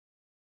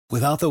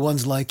Without the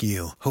ones like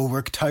you, who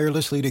work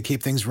tirelessly to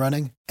keep things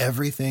running,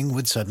 everything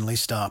would suddenly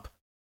stop.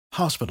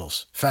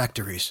 Hospitals,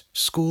 factories,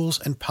 schools,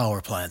 and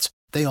power plants,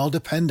 they all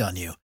depend on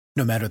you.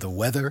 No matter the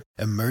weather,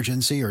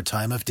 emergency, or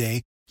time of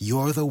day,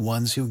 you're the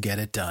ones who get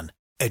it done.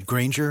 At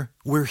Grainger,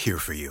 we're here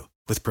for you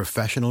with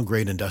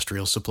professional-grade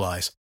industrial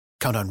supplies.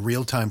 Count on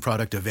real-time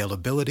product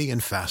availability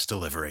and fast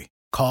delivery.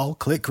 Call,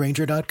 click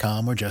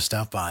Grainger.com, or just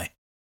stop by.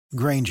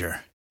 Grainger,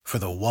 for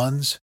the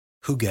ones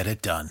who get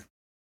it done.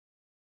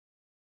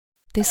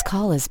 This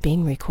call is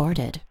being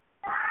recorded.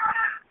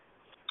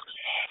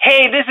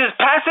 Hey, this is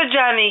Pastor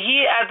Johnny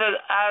here at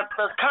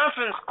the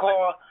conference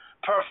call,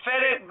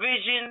 Prophetic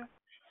Vision.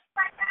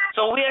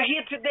 So we are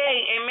here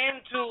today,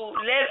 amen, to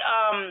let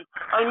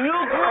a new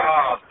group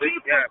of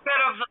people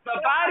set of the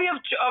body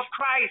of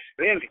Christ,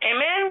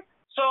 amen.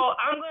 So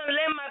I'm going to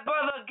let my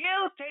brother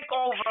Gil take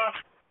over.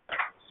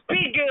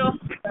 Speak, Gil.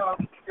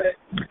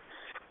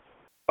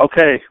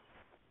 Okay.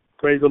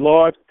 Praise the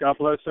Lord. God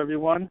bless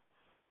everyone.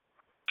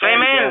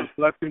 Amen.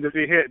 Blessing to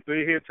be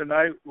here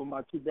tonight with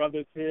my two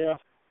brothers here,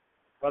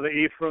 Brother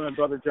Efrain and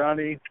Brother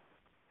Johnny.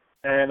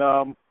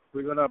 And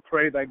we're going to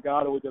pray that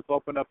God will just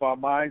open up our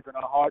minds and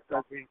our hearts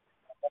as we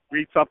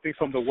read something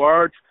from the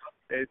Word.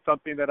 It's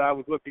something that I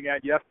was looking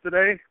at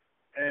yesterday,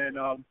 and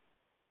I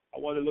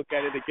want to look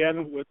at it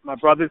again with my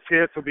brothers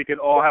here so we can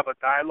all have a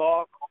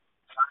dialogue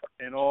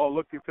and all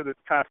look into this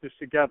passage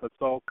together.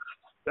 So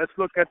let's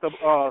look at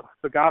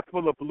the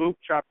Gospel of Luke,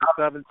 chapter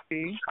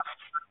 17.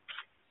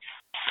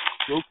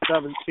 Luke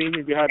 17,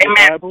 if you have your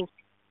Bibles.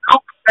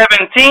 Luke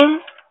 17.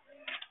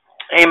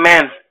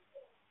 Amen.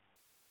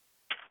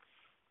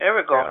 There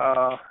we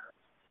go.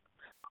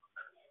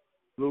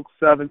 Luke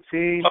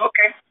 17.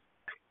 Okay.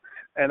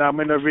 And I'm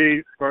going to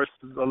read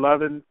verses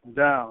 11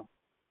 down.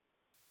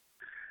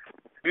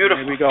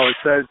 Beautiful. Here we go. It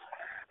says,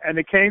 "And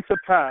it came to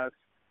pass,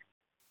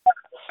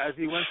 as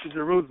he went to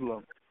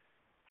Jerusalem,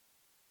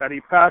 that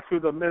he passed through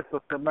the midst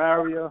of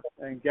Samaria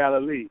and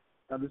Galilee."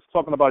 Now, this is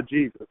talking about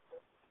Jesus.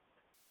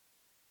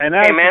 "And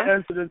as Amen. he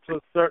entered into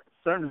a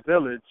certain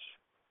village,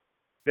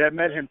 there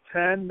met him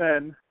 10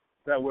 men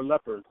that were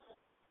lepers,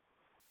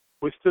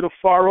 which stood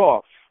afar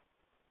off.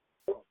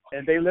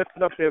 And they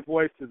lifted up their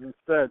voices and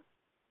said,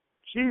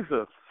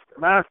 Jesus,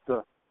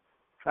 Master,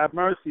 have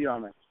mercy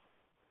on us.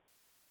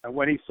 And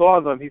when he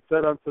saw them, he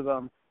said unto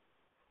them,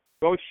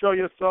 Go show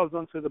yourselves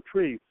unto the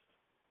priests.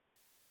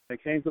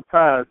 It came to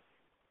pass,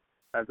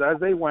 as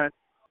they went,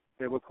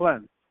 they were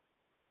cleansed.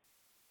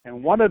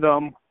 And one of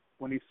them,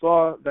 when he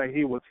saw that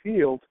he was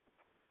healed,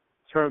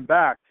 turned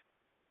back,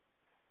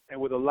 and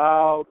with a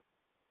loud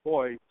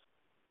voice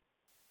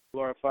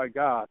glorified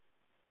God."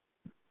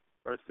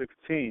 Verse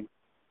 16.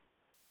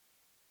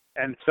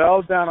 "And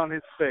fell down on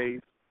his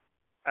face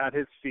at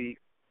his feet,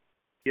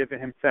 giving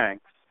him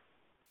thanks.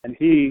 And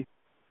he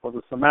was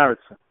a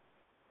Samaritan.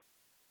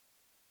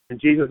 And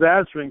Jesus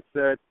answering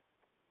said,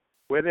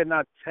 Were there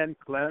not 10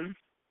 cleansed?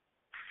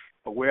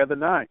 But where are the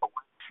 9?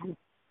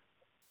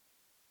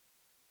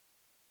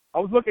 I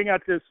was looking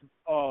at this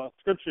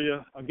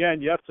scripture again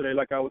yesterday,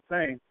 like I was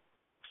saying,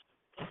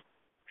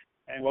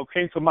 and what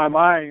came to my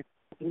mind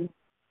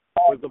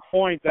was the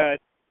point that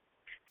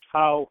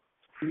how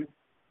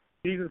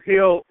Jesus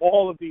healed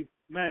all of these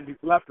men,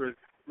 these lepers.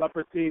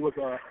 Leprosy was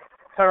a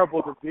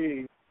terrible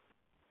disease,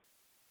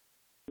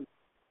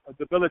 a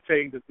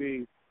debilitating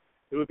disease.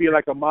 It would be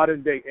like a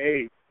modern-day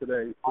AIDS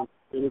today.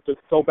 It was just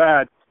so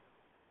bad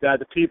that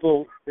the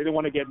people, they didn't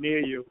want to get near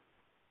you.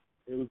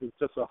 It was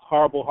just a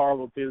horrible,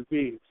 horrible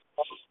disease.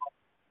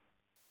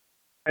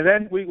 And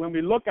then when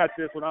we look at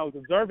this, when I was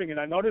observing it,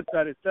 I noticed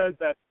that it says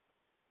that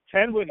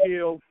 10 were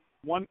healed,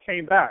 1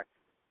 came back.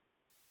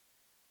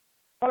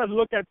 I wanted to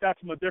look at that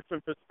from a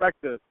different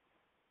perspective.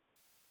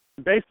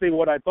 Basically,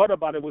 what I thought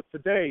about it was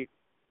today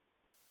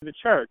in the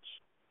church.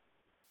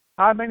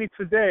 How many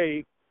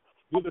today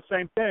do the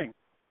same thing?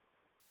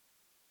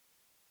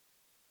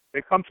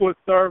 They come to a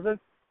service,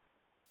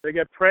 they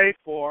get prayed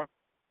for,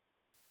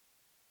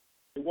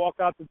 they walk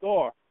out the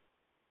door,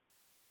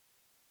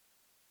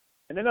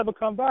 and they never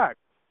come back.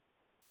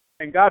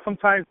 And God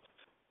sometimes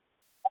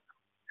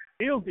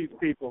heals these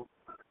people.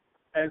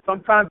 And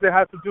sometimes it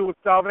has to do with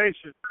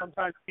salvation.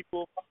 Sometimes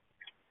people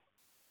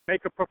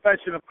make a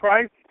profession of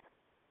Christ,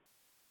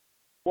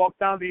 walk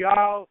down the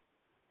aisle,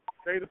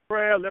 say the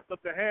prayer, lift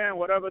up the hand,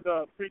 whatever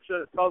the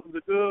preacher tells them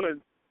to do,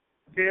 and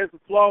tears are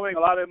flowing, a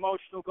lot of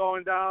emotional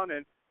going down,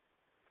 and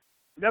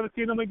never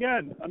seen them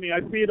again. I mean,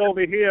 I see it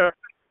over here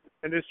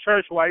in this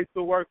church where I used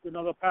to work with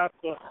another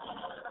pastor.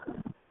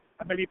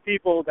 How many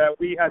people that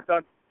we had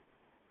done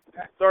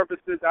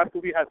services after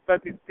we had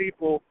fed these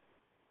people,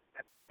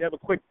 and they have a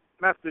quick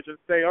message and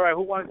say, all right,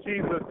 who wants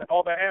Jesus? And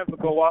all their hands will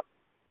go up,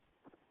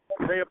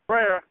 say a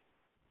prayer,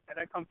 and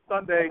then come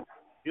Sunday,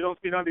 you don't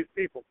see none of these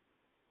people.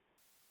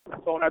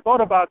 So when I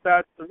thought about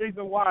that, the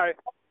reason why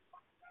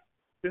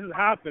this is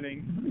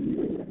happening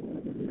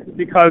is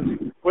because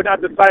we're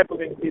not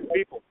discipling these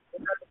people.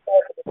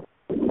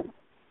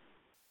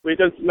 We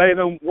just let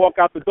them walk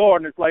out the door,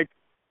 and it's like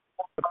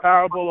the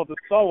parable of the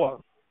sower.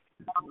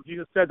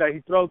 Jesus said that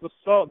he throws the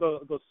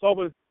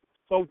sower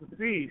sows the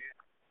seed.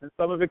 And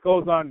some of it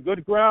goes on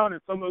good ground,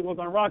 and some of it goes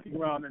on rocky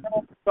ground. And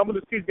some of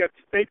the seeds get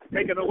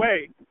taken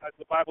away, as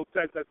the Bible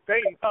says, that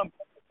Satan comes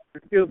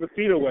and steals the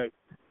seed away.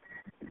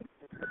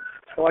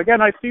 So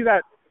again, I see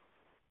that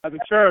as a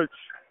church,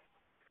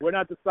 we're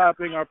not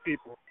discipling our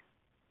people.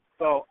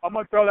 So I'm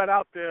going to throw that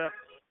out there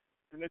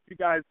and let you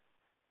guys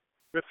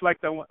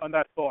reflect on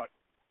that thought.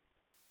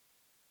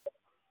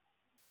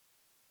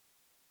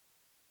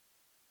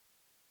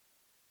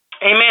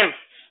 Amen.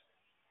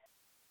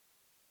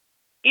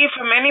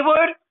 Efrain, any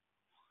word?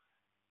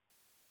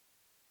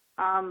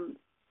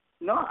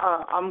 No,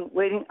 I'm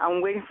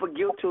waiting for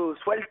Gil to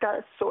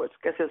suelta,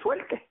 que se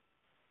suelte.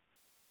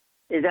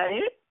 Is that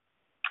it?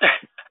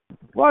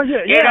 Well,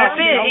 yeah, that's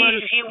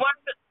it. He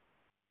wants to.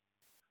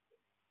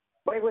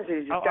 I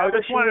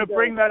just wanted to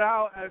bring that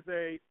out as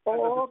a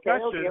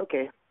discussion.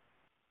 Okay.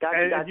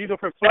 And you to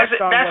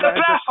reflect on that's what I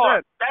just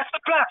said. That's the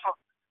platform.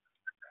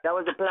 That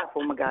was the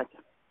platform, I got you.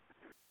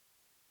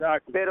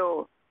 Exactly.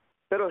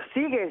 Pero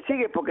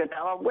sigue, porque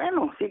estaba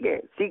bueno.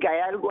 Sigue, hay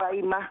algo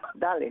ahí más.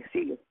 Dale,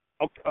 sigue.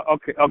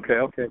 Okay.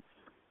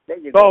 There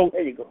you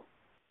go.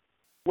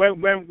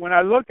 When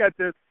I look at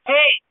this,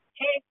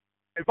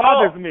 it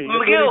bothers me. It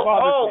really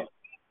bothers me.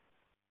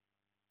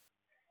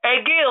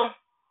 Hey, Gil,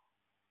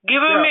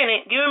 give me a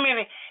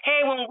minute.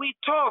 Hey, when we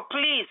talk,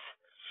 please.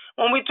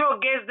 When we talk,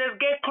 let's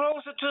get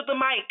closer to the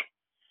mic,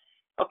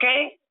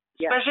 okay?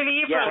 Yeah.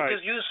 Especially Efrain,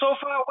 because you're so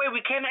far away,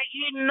 we cannot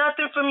hear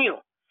nothing from you.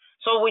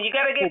 So when you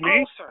gotta get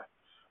closer,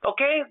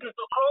 okay? Because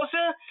the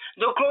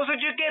closer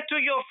you get to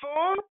your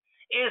phone,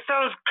 it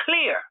sounds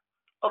clear,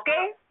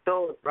 okay?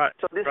 So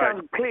this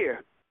sounds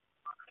clear.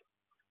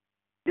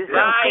 This sounds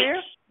right.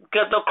 Clear?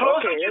 Because the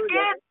closer you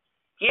get,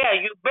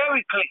 you're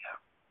very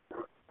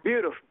clear.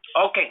 Beautiful.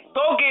 Okay,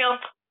 go, Gil.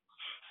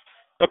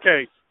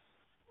 Okay.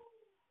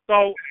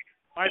 So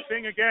my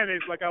thing again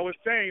is, like I was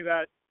saying,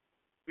 that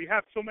we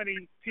have so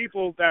many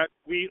people that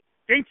we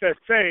think they're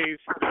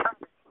saved,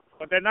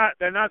 but they're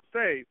not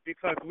saved,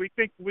 because we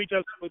think we're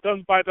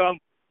done by them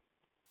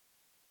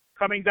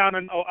coming down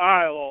an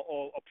aisle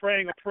or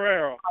praying a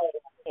prayer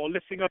or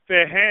lifting up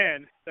their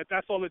hand,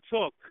 that's all it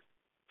took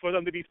for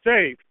them to be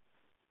saved.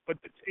 But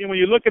when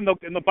you look in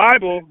the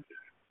Bible,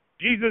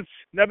 Jesus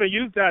never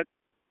used that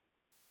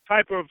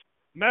type of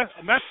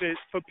method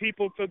for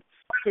people to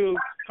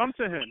come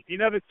to him. He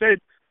never said,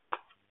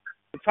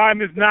 the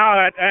time is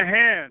now at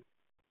hand.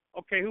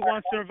 Okay, who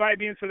wants to invite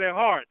me into their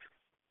heart?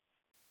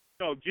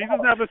 No, Jesus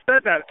never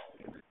said that.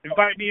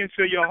 Invite me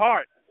into your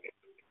heart.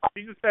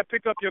 Jesus said,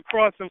 pick up your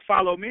cross and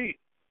follow me.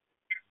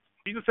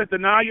 Jesus said,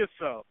 deny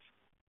yourself.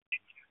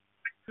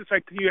 Jesus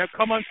said, you have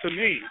come unto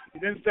me. He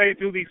didn't say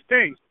do these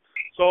things.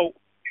 So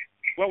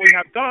what we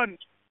have done,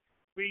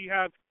 we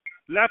have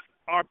left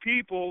our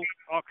people,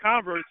 our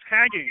converts,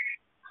 hanging.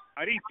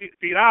 I eat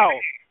tirao.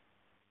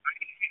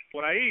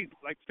 What I eat,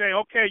 like saying,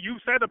 okay, you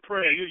said a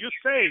prayer, you're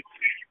saved,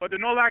 but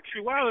in all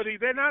actuality,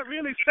 they're not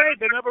really saved.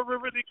 They never were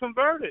really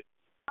converted,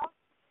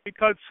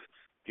 because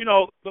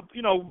the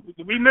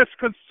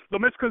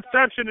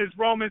misconception is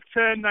Romans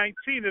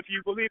 10:19. If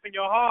you believe in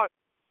your heart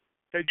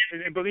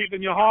and believe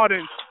in your heart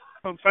and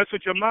confess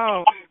with your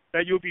mouth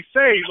that you'll be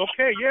saved.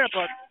 Okay,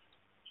 but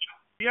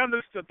we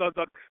understood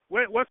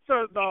what's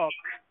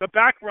the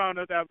background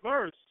of that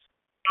verse.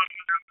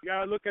 You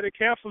gotta look at it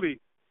carefully.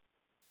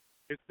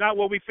 It's not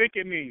what we think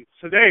it means.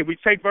 Today, we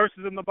take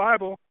verses in the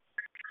Bible,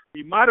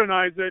 we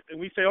modernize it, and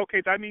we say,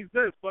 okay, that means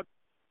this. But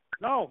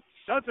no,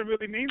 it doesn't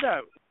really mean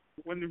that.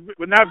 When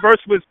that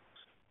verse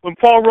when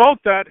Paul wrote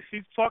that,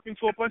 he's talking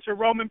to a bunch of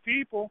Roman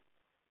people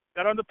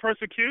that are under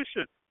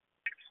persecution,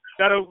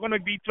 that are going to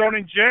be thrown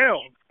in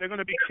jail. They're going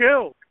to be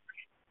killed.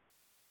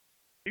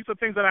 These are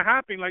things that are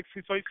happening.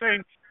 So he's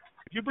saying,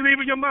 if you believe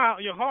in your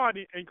heart,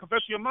 and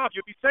confess in your mouth,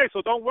 you'll be saved.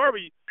 So don't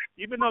worry.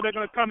 Even though they're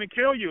going to come and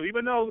kill you,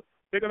 even though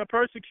they're going to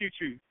persecute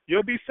you,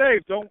 you'll be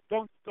saved. Don't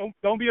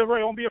be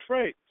afraid. Don't be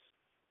afraid.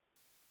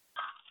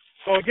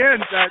 So again,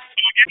 that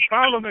the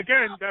problem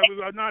again that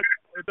we are not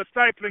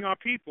discipling our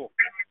people.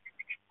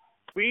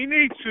 We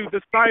need to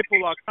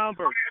disciple our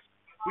converts.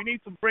 We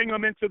need to bring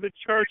them into the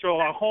church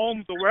or our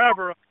homes or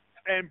wherever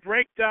and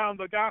break down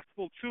the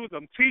gospel to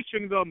them,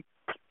 teaching them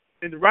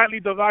and rightly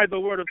divide the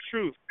word of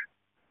truth.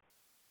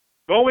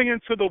 Going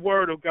into the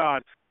word of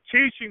God,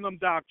 teaching them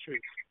doctrine,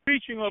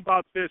 teaching them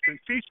about this and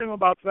teaching them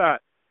about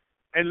that,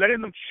 and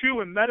letting them chew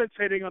and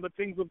meditating on the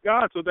things of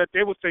God so that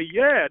they will say,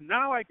 yeah,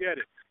 now I get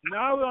it.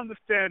 Now I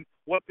understand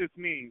what this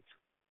means.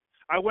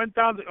 I went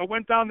down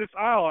this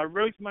aisle. I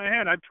raised my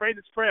hand. I prayed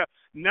this prayer.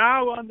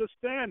 Now I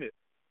understand it.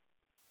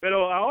 But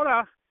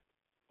ahora,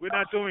 we're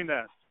not doing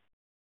that.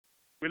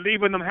 We're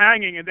leaving them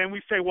hanging, and then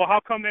we say, well, how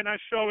come they're not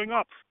showing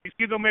up? We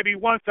see them maybe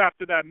once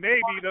after that.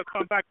 Maybe they'll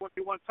come back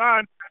one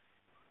time,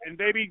 and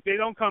maybe they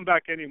don't come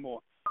back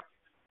anymore.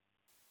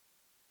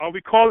 Are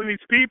we calling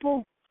these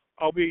people?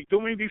 Are we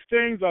doing these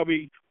things? Are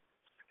we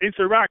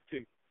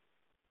interacting?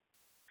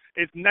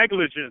 It's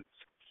negligence,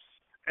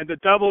 and the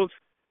devils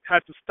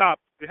had to stop.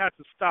 They had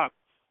to stop.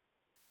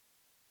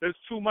 There's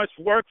too much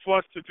work for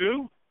us to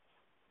do,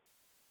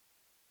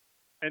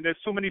 and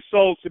there's too many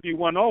souls to be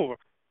won over.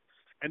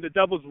 And the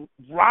devil's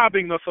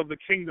robbing us of the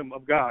kingdom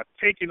of God,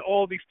 taking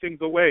all these things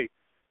away.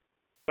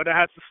 But it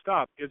has to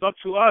stop. It's up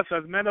to us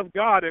as men of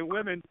God and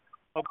women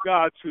of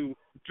God to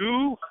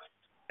do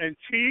and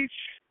teach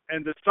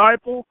and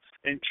disciple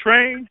and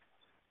train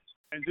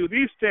and do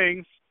these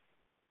things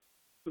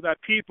so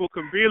that people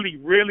can really,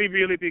 really,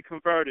 really be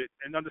converted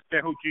and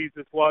understand who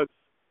Jesus was,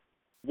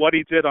 what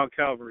he did on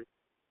Calvary.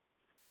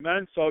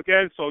 Amen? So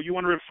again, you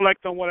want to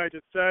reflect on what I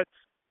just said?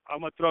 I'm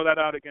going to throw that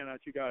out again at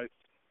you guys.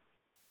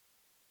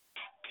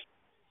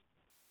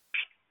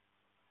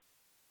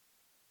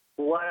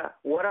 What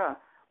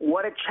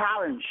a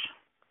challenge.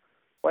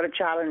 What a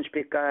challenge,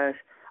 because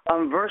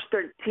on verse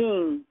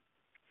 13,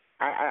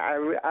 I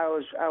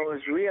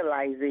was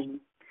realizing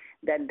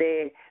that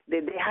there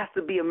has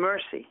to be a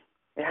mercy.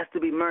 There has to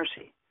be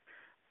mercy.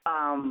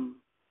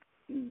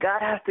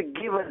 God has to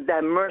give us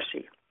that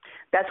mercy.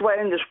 That's why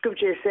in the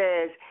scripture it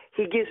says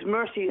he gives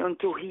mercy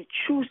until he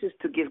chooses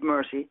to give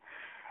mercy.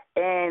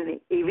 And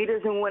if he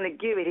doesn't want to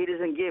give it, he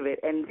doesn't give it.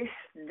 And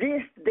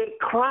this they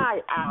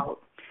cry out.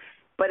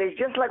 But it's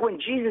just like when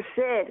Jesus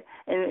said,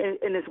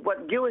 and it's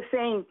what Gil was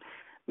saying,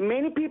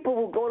 many people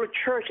will go to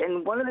church,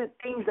 and one of the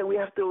things that we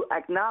have to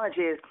acknowledge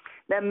is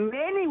that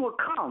many will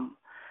come,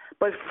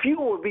 but few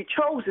will be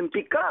chosen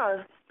because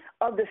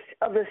of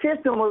the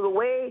system or the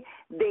way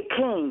they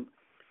came.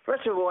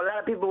 First of all, a lot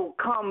of people will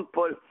come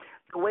for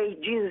the way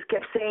Jesus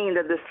kept saying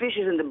that the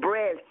fishes and the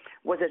bread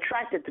was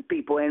attracted to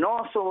people. And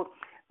also,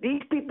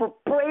 these people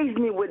praise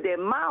me with their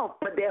mouth,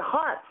 but their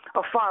heart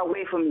are far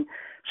away from me.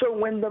 So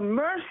when the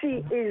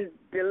mercy is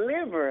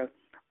delivered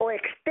or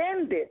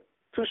extended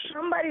to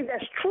somebody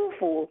that's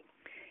truthful,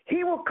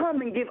 he will come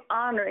and give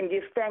honor and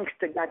give thanks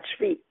to God's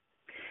feet.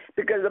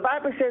 Because the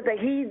Bible says that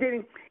he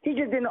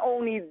just didn't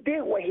only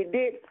did what he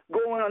did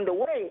going on the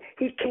way,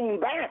 he came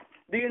back.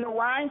 Do you know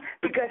why?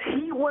 Because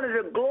he wanted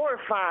to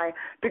glorify,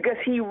 because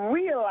he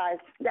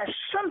realized that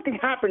something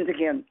happened to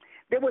him.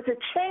 There was a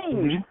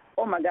change. Mm-hmm.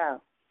 Oh, my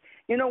God.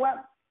 You know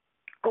what?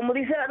 Como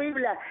dice la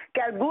Biblia,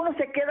 que algunos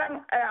se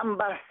quedan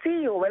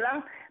vacíos,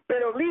 ¿verdad?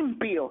 Pero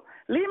limpio,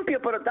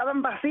 pero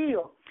estaban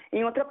vacíos.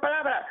 En otras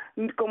palabras,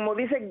 como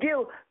dice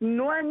Gil,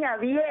 no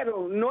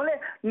añadieron, no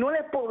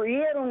le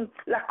pudieron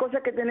las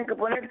cosas que tienen que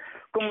poner,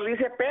 como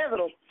dice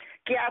Pedro,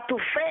 que a tu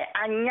fe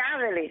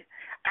añádele,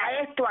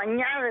 a esto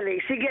añádele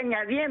y sigue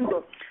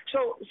añadiendo.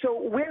 So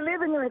we're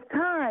living in a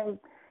time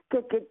que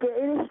it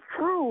is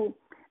true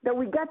that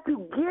we got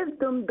to give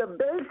them the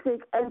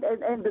basic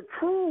and the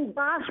true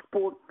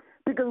gospel,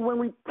 because when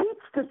we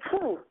teach the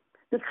truth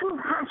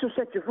has to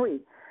set you free.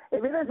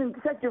 If it doesn't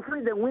set you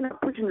free, then we're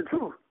not preaching the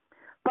truth.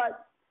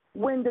 But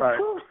when the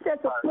truth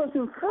sets a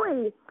person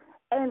free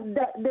and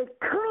that they're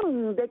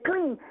clean,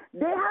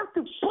 they have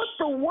to put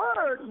the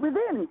word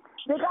within.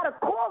 They got to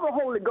call the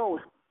Holy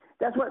Ghost.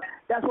 That's what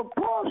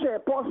Paul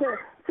said. Paul said,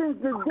 since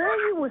the day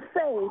you were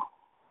saved,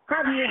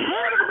 have you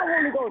heard of the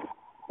Holy Ghost?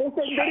 They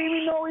said they didn't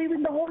even know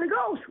even the Holy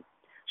Ghost.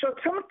 So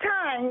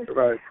sometimes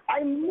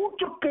hay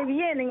muchos que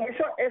vienen.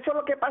 Eso es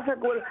lo que pasa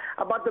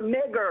about the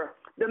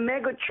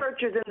mega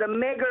churches and the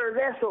mega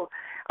eso.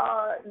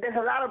 There's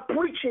a lot of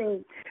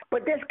preaching,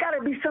 but there's got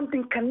to be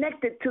something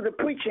connected to the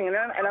preaching, and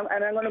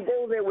I'm going to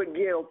go there with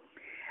Gil.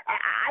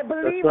 I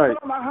believe with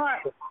all my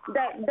heart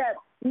that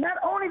not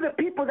only the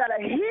people that are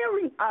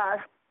hearing us,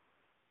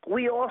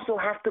 we also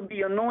have to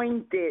be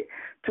anointed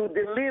to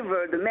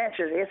deliver the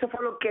message. Eso fue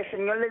lo que el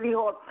Señor le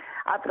dijo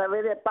a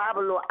través de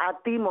Pablo a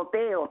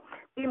Timoteo.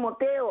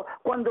 Timoteo,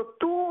 cuando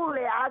tú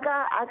le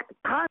hagas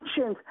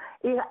conscience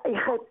y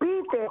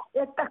repite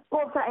estas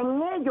cosas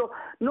en ellos,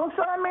 no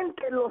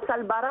solamente lo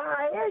salvarás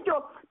a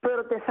ellos,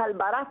 pero te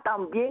salvarás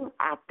también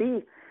a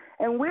ti.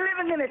 And we're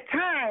living in a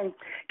time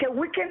that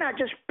we cannot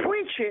just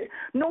preach it.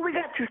 No, we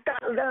got to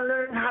start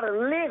learn how to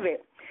live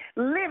it.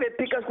 Live it,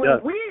 because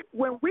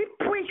when we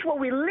preach what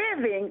we're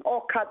living,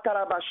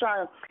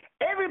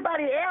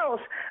 everybody else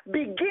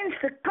begins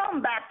to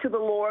come back to the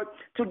Lord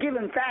to give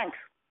him thanks.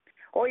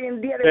 Hoy en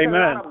día there's a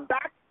lot of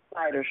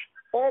backsliders.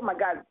 Oh my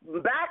God,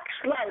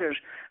 backsliders.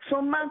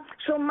 Son más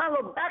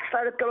los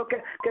backsliders que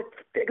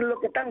lo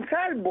que están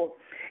salvos.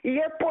 Y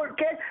es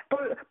porque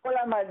por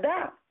la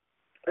maldad.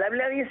 La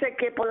Biblia dice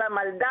que por la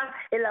maldad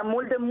el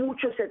amor de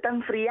muchos se está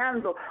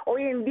enfriando.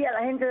 Hoy en día la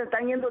gente se está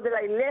yendo de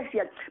la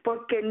iglesia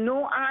porque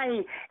no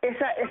hay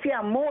ese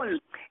amor,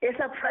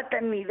 esa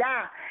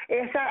fraternidad,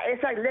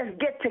 esa let's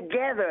get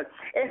together,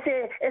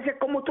 ese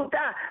cómo tú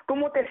estás,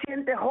 cómo te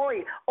sientes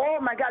hoy. Oh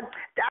my God,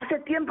 hace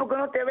tiempo que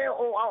no te veo,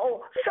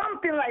 o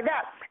something like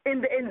that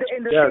in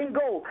the same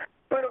goal.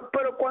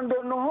 Pero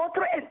cuando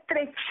nosotros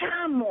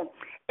estrechamos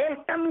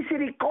esta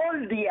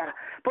misericordia,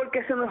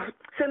 porque se nos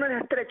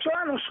estrechó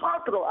a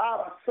nosotros,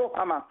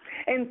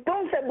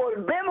 entonces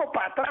volvemos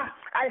para atrás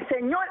al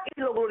Señor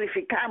y lo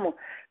glorificamos,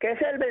 que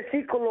es el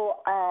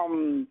versículo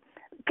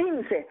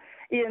 15.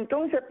 Y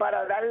entonces,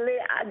 para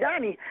darle a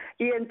Dani,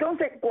 y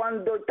entonces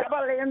cuando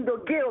estaba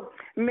leyendo Gil,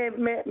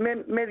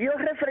 me dio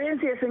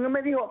referencia y el Señor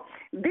me dijo,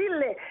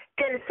 dile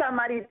que el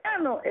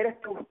samaritano eres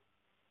tú.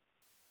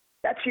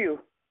 That's you.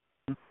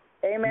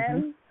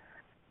 Amen.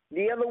 Mm-hmm.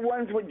 The other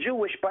ones were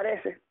Jewish,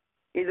 parece.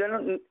 y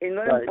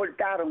no le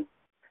importaron.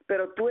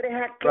 Pero tú eres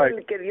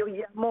aquel que Dios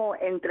llamó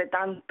entre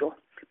tantos.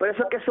 Por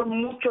eso es que son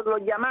muchos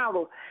los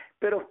llamados,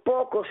 pero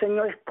pocos,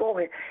 Señor,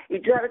 escoge. Y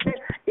tú sabes que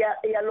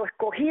y a los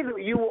escogidos,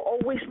 you will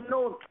always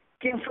know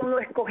quién son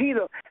los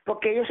escogidos,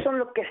 porque ellos son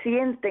los que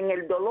sienten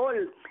el dolor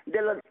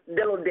de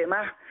los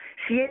demás,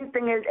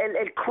 sienten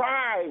el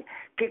cry,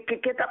 que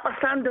está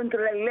pasando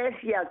entre la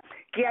iglesia,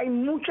 que hay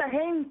mucha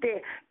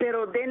gente,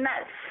 pero they're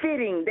not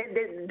fitting,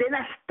 they're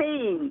not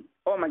staying.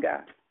 Oh my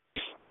God.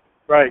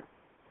 Right.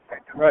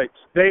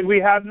 We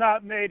have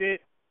not made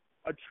it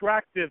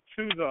attractive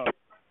to them.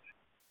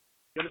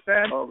 You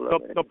understand?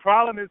 The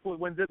problem is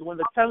when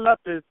the 10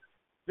 lepers,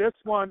 this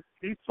one,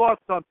 he saw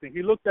something.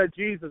 He looked at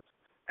Jesus,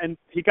 and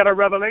he got a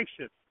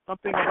revelation,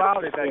 something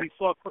about it, that he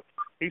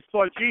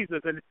saw Jesus,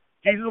 and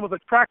Jesus was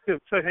attractive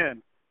to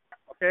him.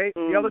 Okay?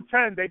 The other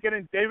 10,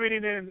 they really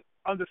didn't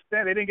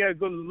understand. They didn't get a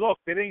good look.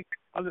 They didn't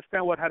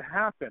understand what had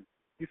happened.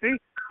 You see?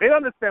 They didn't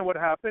understand what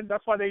happened.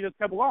 That's why they just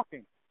kept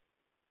walking.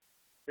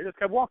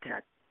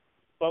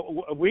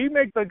 But we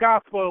make the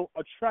gospel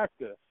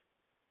attractive,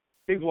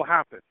 things will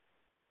happen.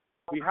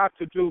 We have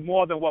to do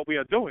more than what we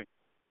are doing.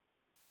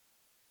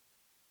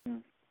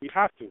 We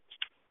have to.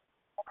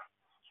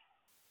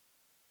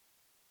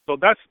 So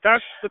that's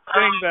the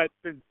thing that's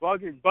been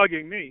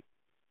bugging me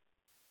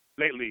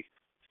lately.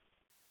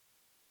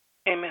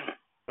 Amen.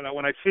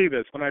 When I see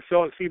this, when I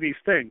see these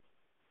things,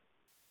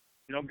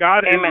 you know,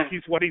 God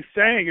is what He's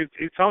saying is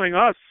He's telling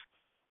us,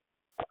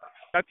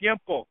 "Está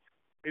tiempo."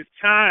 It's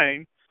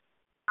time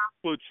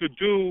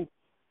to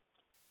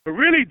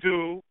really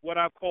do what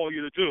I've called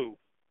you to do.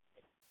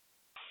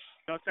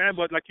 You know what I'm saying?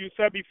 But like you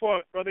said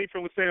before, Brother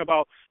Efrain was saying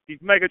about these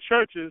mega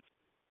churches,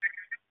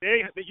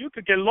 you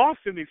could get lost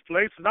in these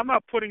places. I'm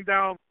not putting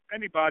down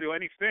anybody or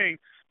anything,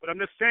 but I'm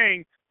just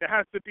saying there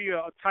has to be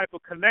a type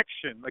of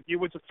connection, like you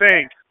were just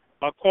saying,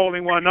 about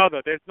calling one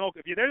another. If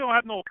they don't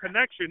have no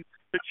connection,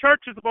 the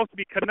church is supposed to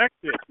be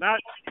connected, not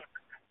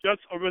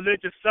just a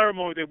religious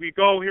ceremony that we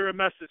go, hear a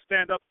message,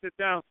 stand up, sit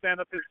down, stand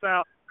up, sit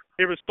down,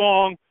 hear a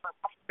song,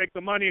 take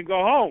the money and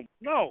go home.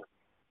 No.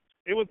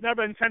 It was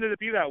never intended to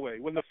be that way.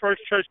 When the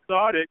first church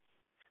started,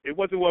 it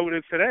wasn't what it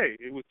is today.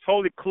 It was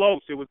totally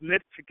close. It was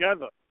knit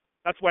together.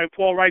 That's why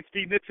Paul writes,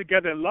 be knit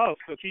together in love.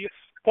 So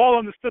Paul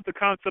understood the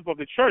concept of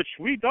the church.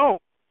 We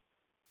don't.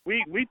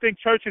 We think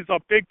churches are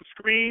big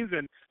screens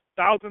and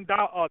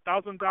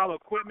 $1,000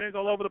 equipment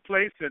all over the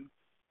place, and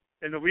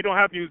if we don't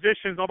have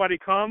musicians, nobody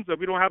comes. If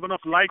we don't have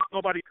enough lights,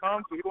 nobody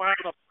comes. If we don't have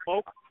enough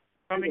smoke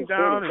coming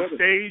down and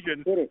stage,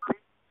 and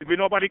if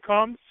nobody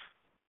comes.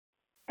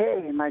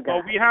 Hey, my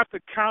God. So we have to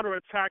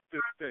counterattack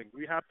this thing.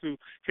 We have to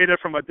hit it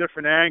from a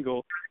different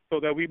angle so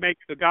that we make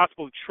the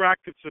gospel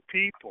attractive to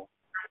people.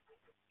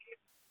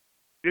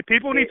 The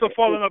people need to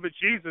fall in love with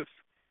Jesus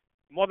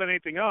more than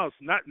anything else,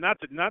 not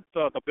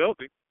the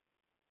building.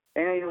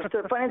 And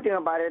the funny thing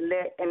about it,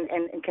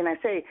 and can I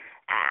say,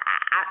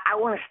 I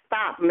want to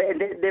stop.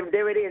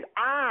 There it is.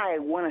 I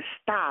want to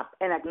stop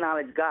and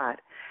acknowledge God.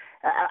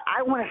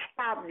 I want to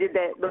stop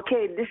that.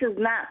 Okay, this is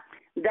not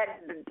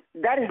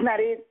that is not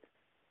it.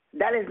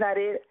 That is not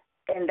it,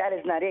 and that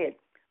is not it.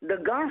 The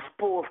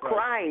gospel of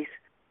Christ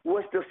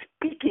was the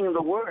speaking of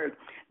the word.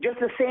 Just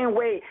the same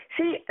way.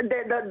 See,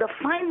 the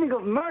finding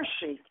of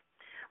mercy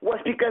was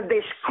because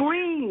they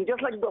screamed,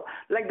 just like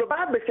the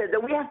Bible says,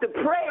 that we have to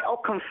pray or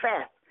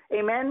confess.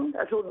 Amen?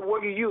 That's what the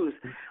word you use.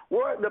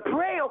 The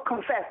pray or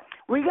confess.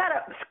 We got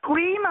to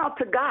scream out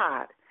to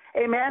God.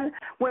 Amen?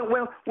 When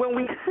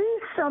we see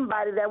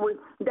somebody that we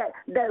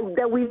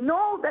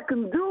know that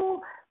can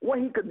do what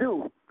he could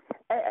do.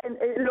 And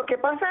lo que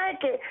pasa es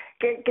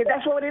que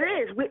that's what it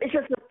is. It's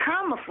just a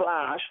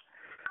camouflage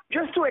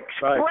just to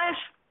express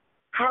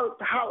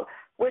how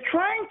we're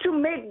trying to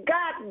make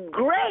God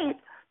great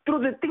through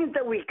the things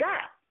that we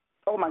got.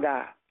 Oh, my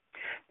God.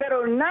 But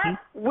not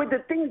with the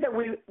things that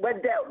we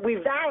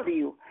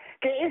value.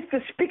 Okay, it's the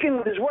speaking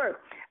with his word.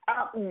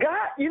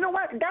 God, you know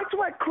what? That's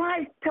what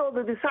Christ told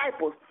the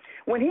disciples.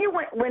 When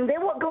they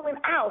were going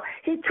out,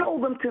 he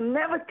told them to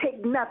never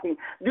take nothing.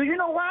 Do you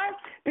know why?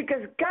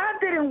 Because God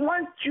didn't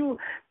want you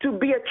to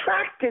be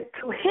attracted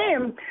to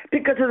him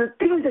because of the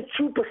things that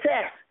you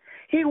possess.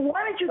 He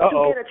wanted you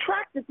to get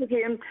attracted to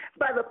him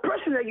by the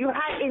person that you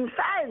have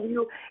inside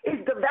you is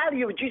the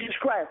value of Jesus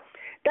Christ.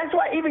 That's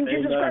why even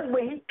Jesus Christ,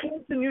 when he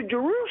came to New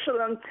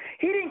Jerusalem,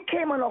 he didn't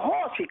come on a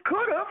horse. He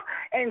could have,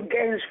 and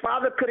his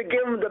father could have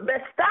given him the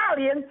best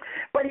stallion,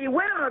 but he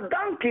went on a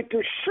donkey to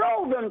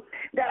show them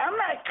that I'm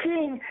not a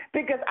king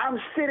because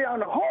I'm sitting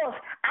on a horse.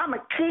 I'm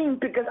a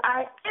king because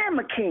I am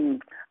a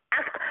king.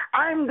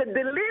 I'm the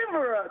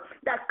deliverer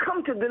that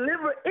come to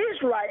deliver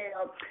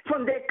Israel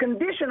from their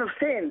condition of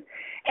sin.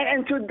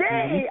 And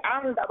today,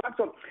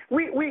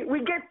 we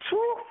get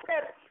too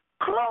fat,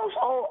 close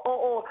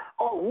or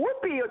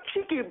whoopee or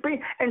cheeky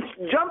and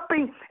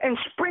jumping and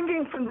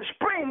springing from the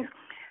springs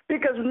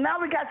because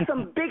now we got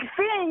some big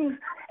things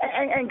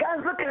and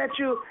God's looking at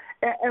you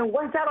and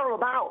what's that all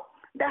about?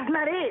 That's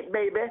not it,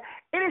 baby.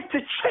 It is to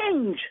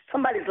change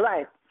somebody's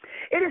life.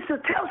 It is to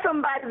tell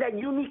somebody that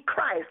you need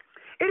Christ.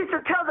 It is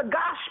to tell the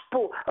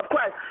gospel of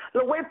Christ.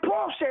 The way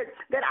Paul said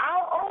that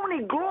I'll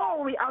only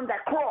glory on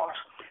that cross.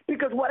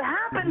 Because what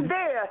happened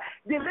there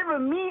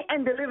delivered me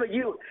and delivered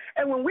you.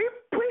 And when we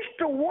preach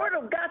the word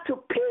of God to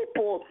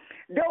people,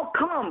 they'll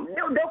come.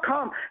 They'll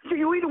come.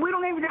 See, we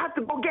don't even have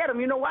to go get them.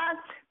 You know why?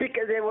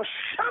 Because there was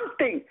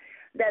something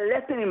that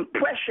left an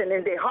impression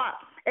in their heart.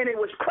 And it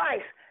was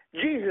Christ,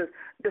 Jesus,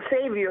 the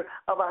Savior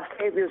of our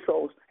Savior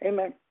souls.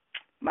 Amen.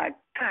 My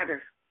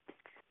God.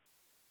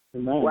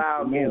 Amen.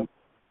 Wow, Amen. Gil.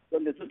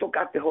 Donde tú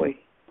tocaste hoy.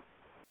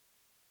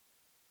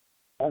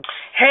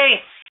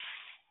 Hey,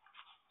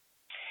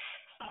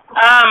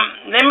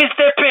 let me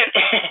step in.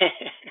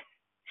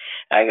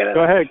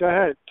 Go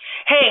ahead.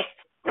 Hey,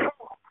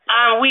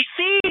 we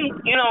see,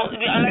 like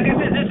I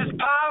said, this is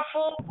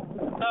powerful.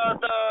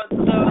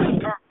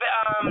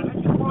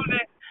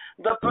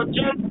 The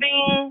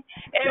projecting,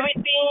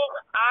 everything.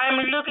 I'm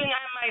looking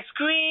at my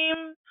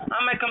screen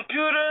on my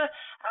computer.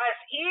 As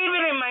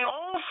even in my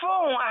own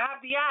phone, I have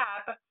the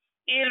app.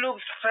 It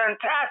looks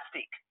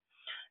fantastic.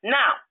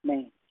 Now,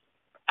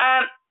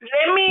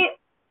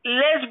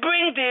 let's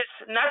bring this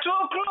not to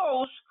a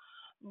close,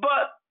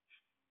 but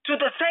to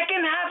the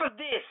second half of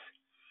this.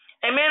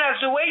 Amen.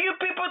 As the way you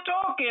people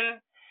talking,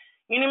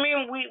 you know what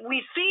I mean? We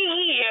see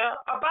here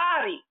a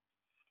body.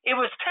 It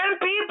was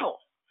 10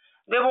 people.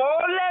 They were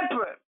all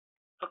lepers.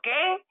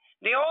 Okay?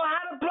 They all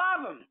had a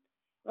problem,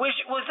 which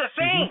was the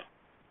same.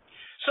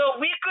 So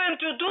we could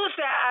introduce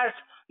that as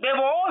they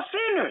were all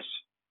sinners.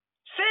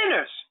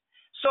 Sinners.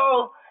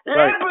 So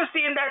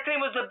leprosy in that time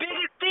was the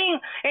biggest thing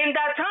in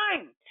that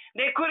time.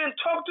 They couldn't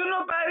talk to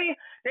nobody.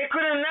 They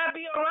couldn't not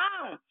be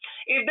around.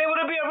 If they were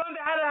to be around,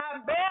 they had to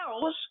have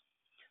bells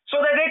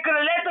so that they could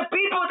let the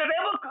people that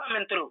they were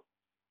coming through.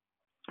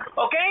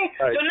 Okay?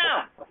 So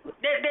now,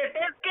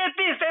 let's get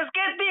this.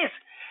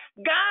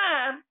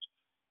 God,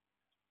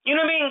 you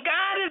know what I mean?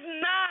 God is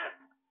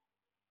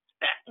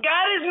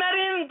not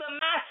in the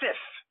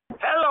massive.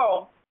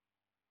 Hello.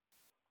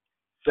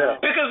 Yeah.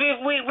 Because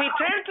we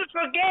tend to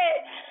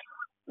forget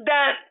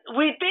that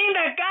we think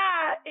that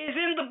God is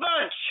in the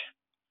bunch.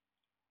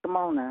 Come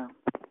on now.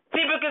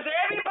 See, because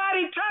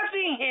everybody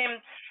touching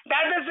him,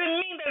 that doesn't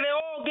mean that they're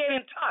all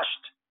getting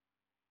touched.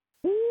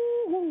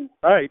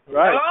 Right.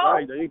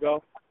 Hello? There you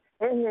go.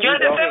 You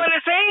understand what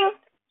I'm saying?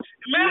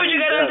 Remember, you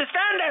got to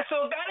understand that.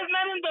 So God is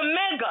not in the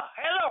mega.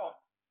 Hello.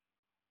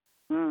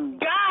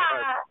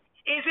 God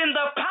is in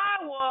the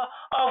power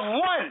of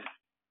one.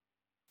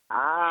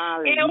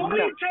 It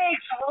only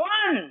takes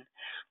one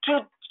to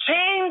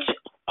change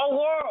a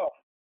world.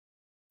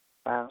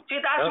 Wow. See,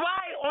 that's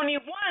why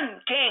only one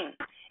came.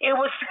 It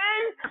was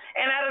 10,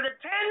 and out of the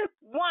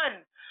 10,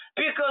 one.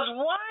 Because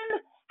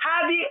one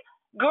had the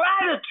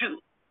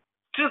gratitude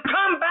to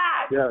come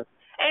back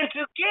and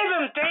to give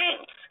him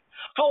thanks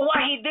for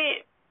what he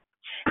did.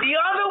 The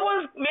other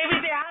ones, maybe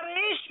they had an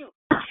issue.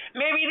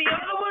 Maybe the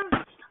other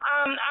ones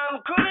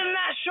could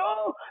not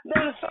show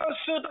themselves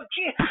to the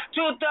place.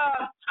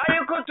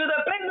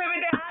 Maybe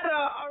they had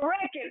a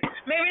record.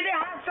 Maybe they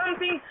had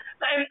something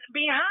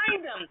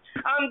behind them.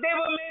 They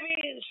were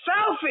maybe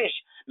selfish.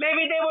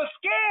 Maybe they were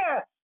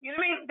scared. You know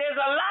what I mean? There's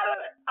a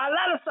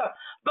lot of stuff.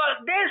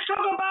 But let's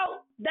talk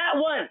about that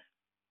one.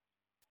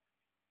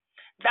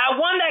 That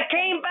one that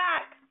came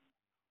back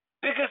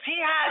because he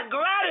had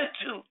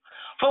gratitude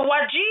for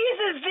what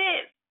Jesus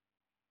did.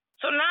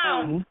 So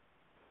now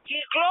he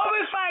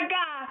glorified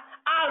God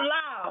out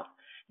loud,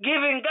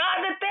 giving God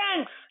the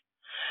thanks,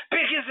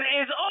 because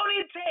it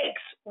only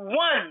takes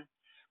one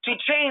to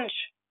change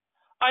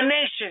a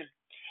nation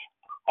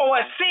or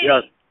a city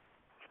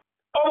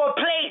or a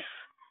place.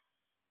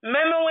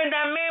 Remember when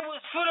that man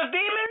was full of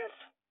demons?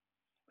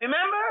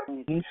 Remember?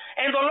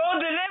 And the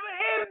Lord delivered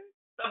him.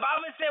 The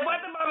Bible said,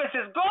 what the Bible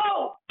says?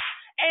 Go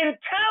and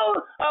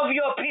tell of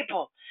your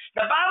people.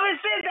 The Bible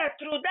says that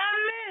through that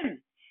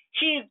man,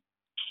 he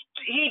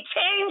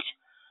changed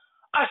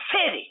a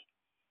city.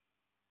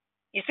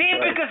 You see,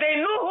 because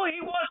they knew who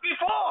he was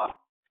before,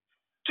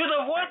 to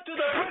the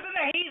person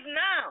that he's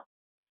now.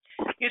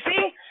 You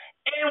see,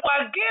 and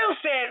what Gil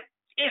said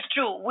is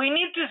true. We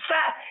need to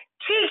start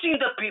teaching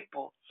the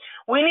people.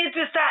 We need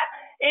to start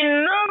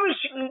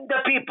nourishing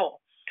the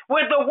people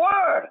with the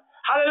word.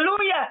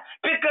 Hallelujah.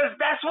 Because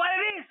that's what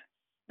it is.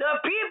 The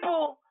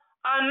people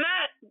are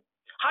not,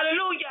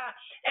 hallelujah,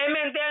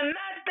 amen, they're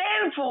not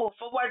thankful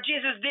for what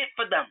Jesus did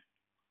for them.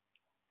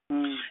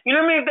 You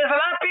know what I mean? There's a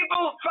lot of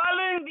people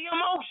following the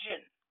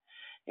emotion.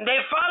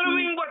 They're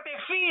following what they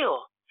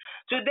feel.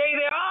 Today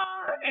they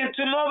are, and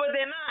tomorrow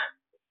they're not.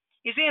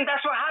 You see, and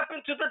that's what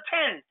happened to the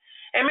 10.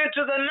 Amen.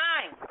 To the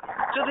 9.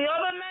 To the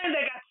other 9,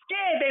 they got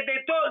scared.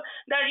 They thought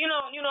that,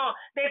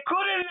 they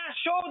couldn't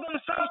show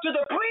themselves to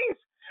the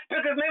priest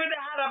because maybe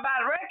they had a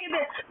bad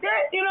record.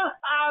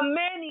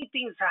 Many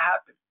things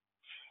happen.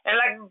 And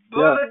like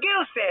Brother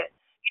Gil said,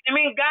 I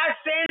mean, God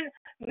sent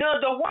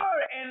the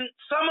word, and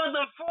some of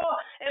them fall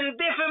in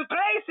different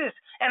places.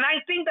 And I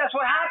think that's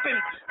what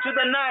happened to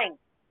the 9.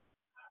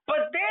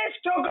 But let's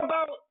talk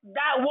about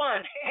that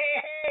one.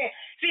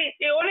 See,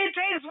 it only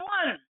takes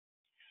one.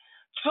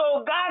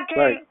 So God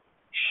can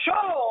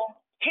show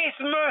His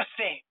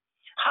mercy.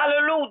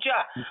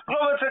 Hallelujah.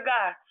 Glory to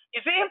God.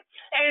 You see?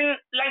 And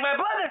like my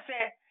brother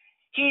said,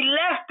 he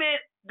left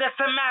it the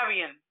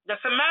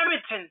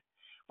Samaritan,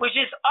 which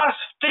is us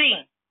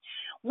three.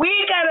 We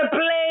got to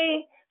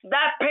play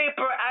that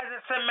paper as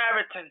a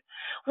Samaritan.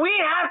 We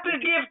have to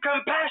give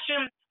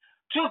compassion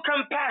to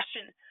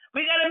compassion.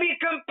 We got to be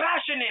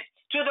compassionate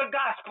to the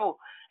gospel.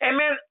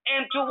 Amen.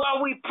 And to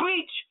what we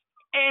preach.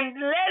 And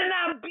let it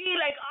not be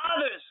like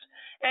others.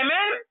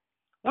 Amen.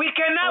 We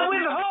cannot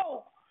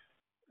withhold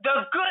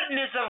the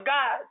goodness of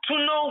God to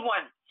no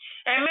one.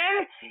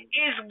 Amen.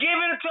 It's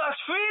given to us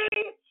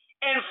freely,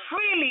 and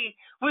freely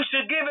we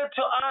should give it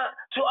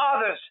to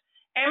others.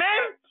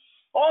 Amen.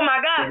 Oh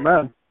my God.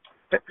 Amen.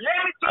 Let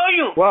me tell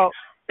you. Well,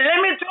 let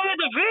me tell you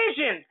the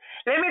vision.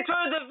 Let me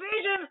tell you the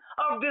vision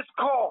of this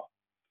call.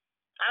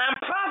 And I'm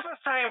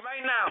prophesying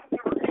right now.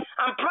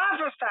 I'm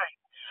prophesying.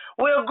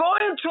 We're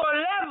going to a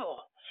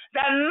level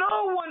that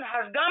no one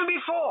has gone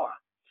before.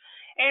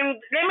 And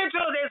let me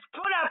tell you, let's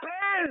put our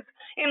hands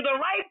in the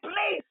right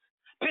place,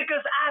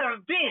 because out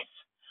of this,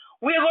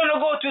 we're going to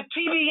go to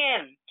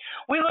TBN.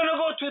 We're going to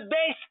go to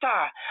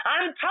Daystar.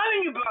 I'm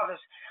telling you,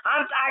 brothers.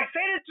 I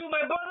said it to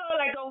my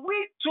brother like a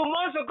week, 2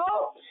 months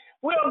ago.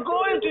 We are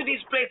going to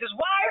these places.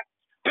 Why?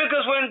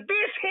 Because when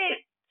this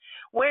hit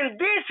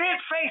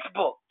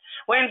Facebook,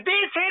 when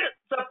this hit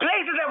the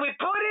places that we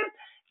put it,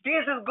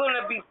 this is going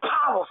to be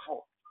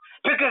powerful.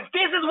 Because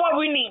this is what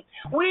we need.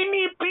 We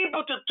need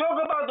people to talk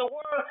about the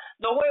word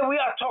the way we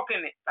are talking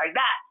it, like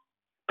that.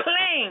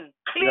 Plain,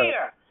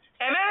 clear.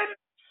 Yes. Amen?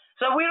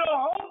 So we don't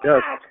hold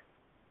back.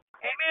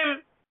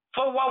 Amen?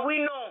 For what we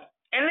know.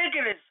 And look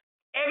at this.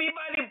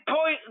 Everybody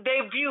point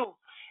their view.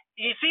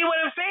 You see what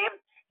I'm saying?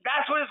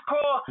 That's what it's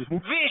called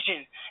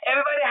vision.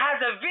 Everybody has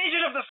a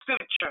vision of the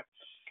scripture.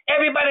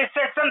 Everybody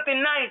said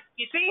something nice.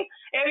 You see?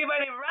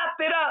 Everybody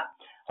wrapped it up.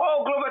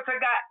 Oh, glory to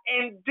God.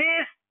 And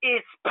this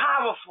is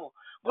powerful.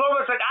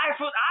 Glory to God. I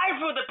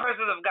feel the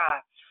presence of God.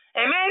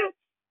 Amen?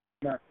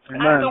 Amen.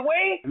 As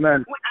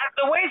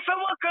the way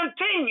someone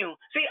continue,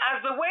 see,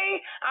 as the way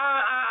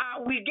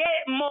we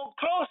get more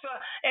closer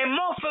and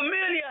more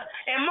familiar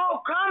and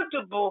more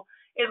comfortable,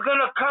 it's going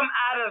to come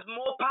at us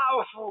more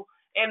powerful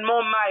and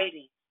more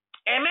mighty.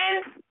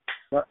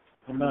 Amen?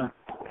 Amen.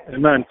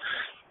 Amen.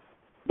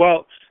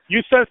 Well,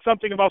 you said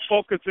something about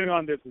focusing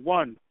on this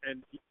one,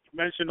 and you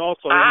mentioned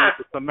also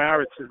the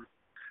Samaritans.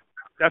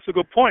 That's a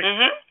good point.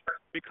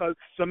 Because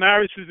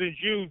Samaritans and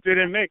Jews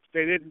didn't mix.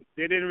 They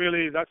didn't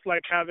really. That's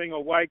like having a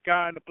white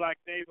guy in a black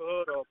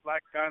neighborhood or a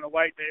black guy in a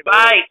white neighborhood.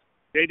 Right.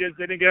 They just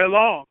didn't get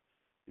along.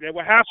 They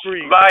were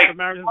half-breeds. Right. The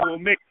Samaritans were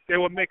mixed. They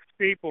were mixed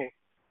people.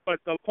 But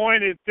the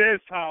point is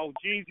this: how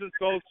Jesus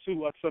goes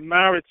to a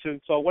Samaritan.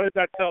 So what does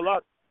that tell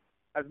us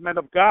as men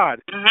of God?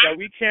 That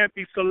we can't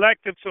be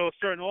selective to a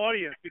certain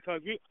audience,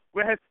 because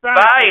we're Hispanics.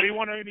 Right. So we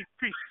want to only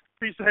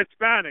preach to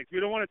Hispanics.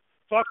 We don't want to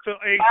talk to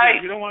Asians. Right.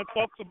 We don't want to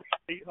talk to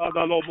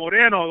the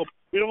Moreno.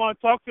 We don't want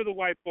to talk to the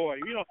white boy.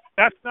 You know,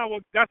 that's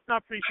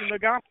not preaching the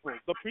gospel.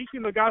 So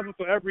preaching the gospel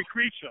to every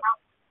creature.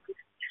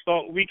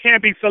 So we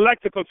can't be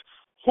selective, because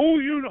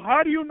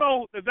how do you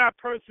know that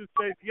person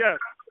says yes?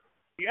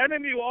 The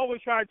enemy will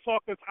always try to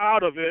talk us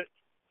out of it,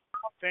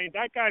 saying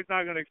that guy's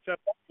not going to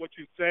accept what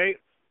you say.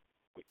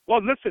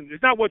 Well, listen,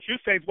 it's not what you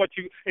say. It's not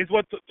you. It's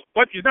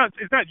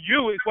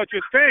what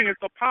you're saying. It's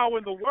the power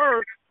in the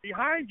word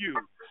behind you,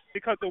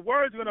 because the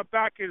word is going to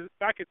back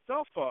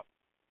itself up.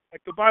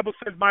 Like the Bible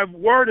says, my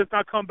word does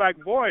not come back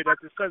void, as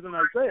it says in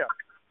Isaiah.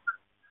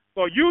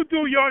 So you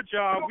do your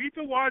job, we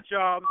do our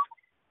jobs,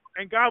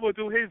 and God will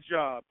do his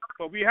job.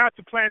 But we have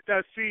to plant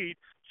that seed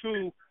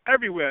to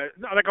everywhere.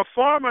 Like a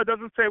farmer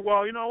doesn't say,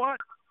 well, you know what?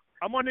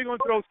 I'm only going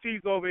to throw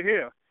seeds over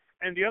here.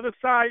 And the other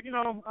side,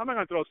 I'm not going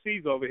to throw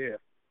seeds over here.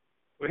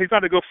 Well, he's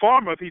not a good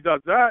farmer if he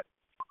does that.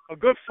 A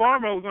good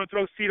farmer is going to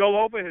throw seed all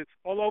over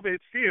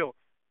his field,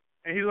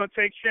 and he's going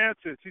to take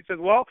chances. He says,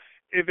 well,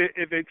 if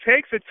it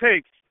takes, it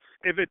takes.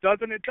 If it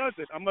doesn't, it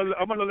doesn't. I'm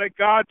gonna let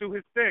God do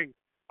his thing.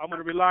 I'm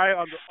gonna rely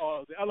on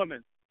the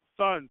elements,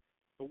 sun,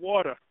 the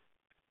water,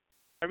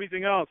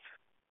 everything else,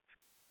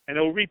 and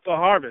it'll reap the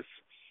harvest.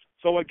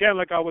 So again,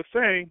 like I was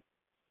saying,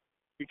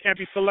 we can't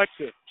be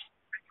selective.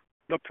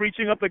 The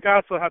preaching of the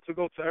gospel has to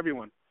go to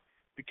everyone.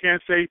 We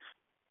can't say.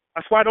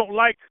 That's why I don't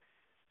like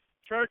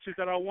churches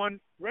that are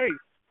one race.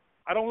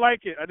 I don't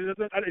like it.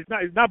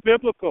 It's not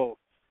biblical.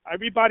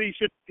 Everybody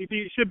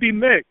should be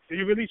mixed.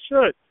 You really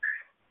should.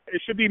 It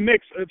should be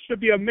mixed. It should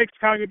be a mixed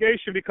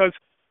congregation, because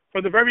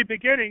from the very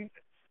beginning,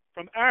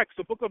 from Acts,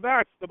 the book of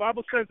Acts, the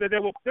Bible says that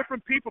there were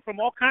different people from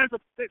all kinds of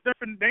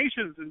different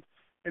nations,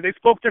 and they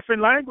spoke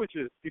different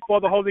languages before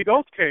the Holy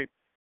Ghost came.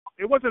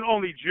 It wasn't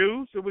only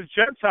Jews. It was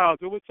Gentiles.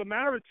 It was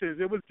Samaritans.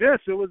 It was this.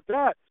 It was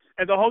that.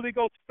 And the Holy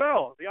Ghost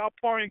fell. The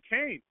outpouring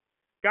came.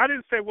 God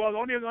didn't say, well,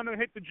 only going to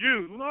hit the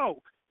Jews.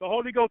 No. The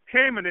Holy Ghost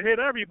came and it hit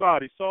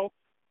everybody. So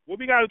what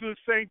we got to do the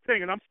same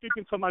thing, and I'm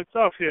speaking to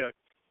myself here.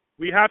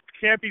 We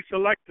can't be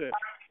selective.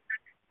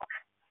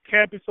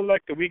 Can't be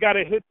selective. We got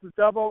to hit the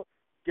devil,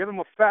 give him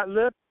a fat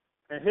lip,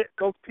 and hit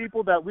those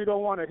people that we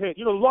don't want to hit.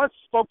 The Lord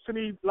spoke to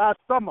me last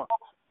summer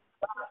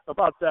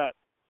about that.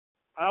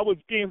 I was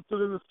getting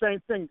through the same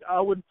thing.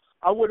 I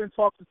wouldn't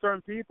talk to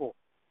certain people.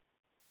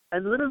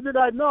 And little did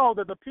I know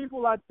that the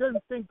people I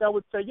didn't think that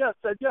would say yes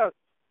said yes,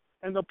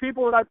 and the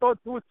people that I thought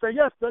would say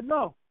yes said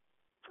no.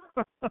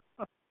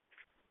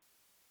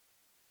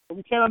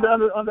 We can't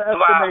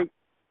underestimate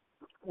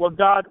what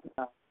God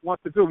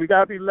wants to do. We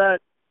got to be led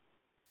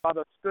by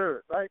the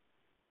Spirit, right?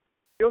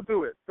 He'll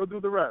do it. He'll do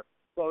the rest.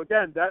 So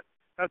again, that's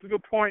a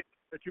good point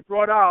that you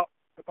brought out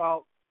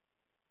about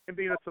him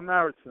being a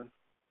Samaritan.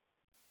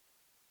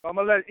 I'm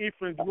gonna let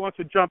Efrain. If you want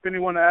to jump in,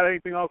 you want to add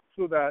anything else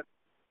to that?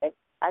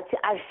 I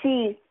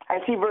see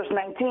verse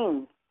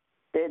 19.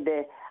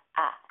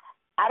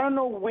 I don't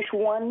know which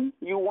one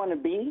you want to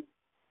be,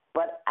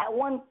 but I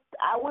want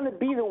to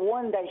be the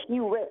one that he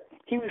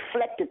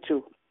reflected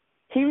to.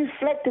 He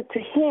reflected to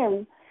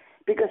him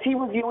because he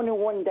was the only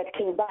one that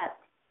came back.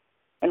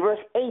 And verse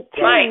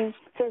 18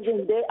 says,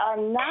 they are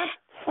not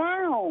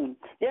found.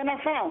 They're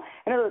not found.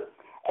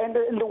 And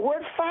the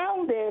word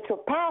found there, it's a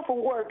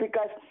powerful word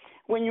because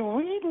when you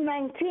read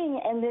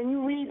 19 and then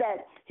you read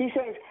that, he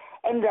says,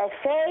 and that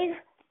faith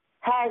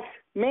has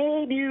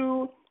made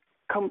you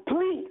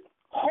complete,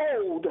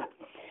 whole.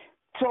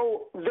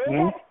 So they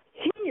got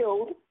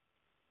healed,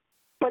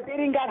 but they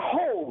didn't got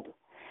hold.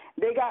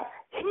 He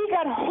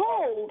got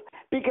hold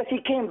because he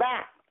came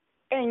back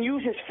and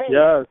used his faith.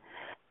 Yes.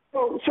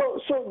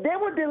 So they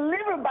were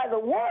delivered by the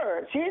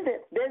word. See,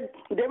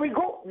 there we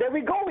go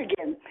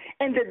again.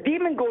 And the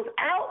demon goes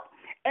out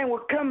and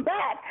will come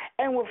back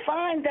and will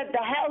find that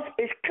the house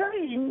is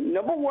clean,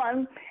 number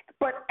one,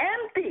 but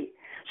empty.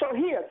 So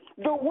here,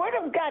 the word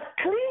of God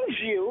cleans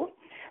you,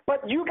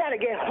 but you got to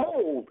get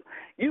hold.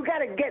 You got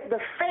to get the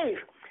faith,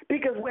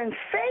 because when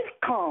faith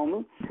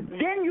comes,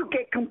 then you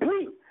get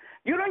complete.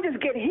 You don't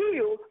just get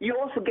healed, you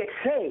also get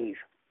saved.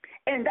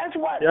 And that's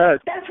what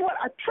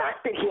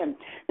attracted him,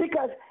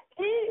 because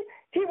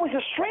he was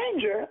a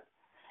stranger,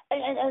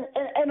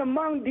 and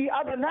among the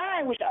other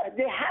nine, which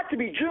they had to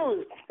be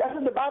Jews. That's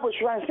what the Bible is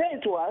trying to say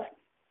to us.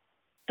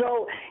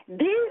 So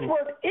these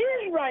were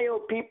Israel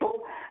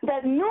people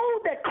that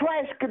knew that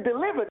Christ could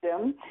deliver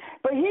them,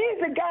 but he's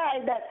the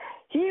guy that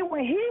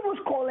when he was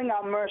calling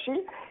out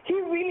mercy, he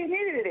really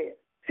needed it.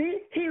 See,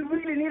 he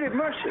really needed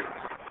mercy.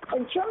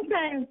 And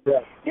sometimes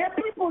there are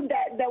people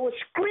that will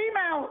scream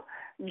out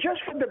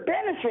just for the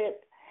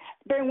benefit,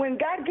 but when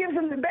God gives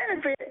them the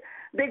benefit,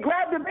 they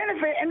grab the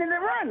benefit and then they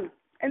run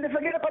and they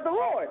forget about the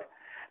Lord.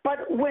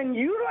 But when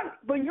you're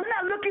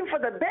not looking for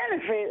the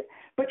benefit,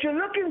 but you're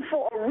looking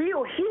for a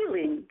real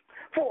healing,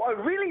 for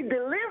a really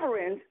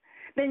deliverance,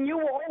 then you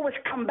will always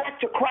come back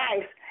to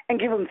Christ and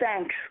give him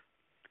thanks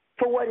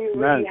for what he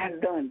really has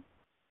done.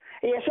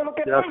 Y eso es lo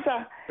que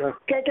pasa,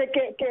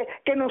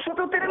 que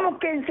nosotros tenemos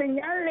que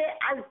enseñarle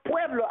al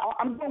pueblo.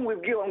 I'm going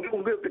with Gil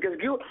because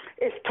Gil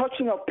is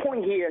touching a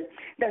point here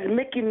that's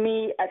making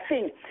me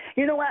think.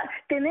 You know what?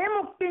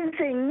 Tenemos que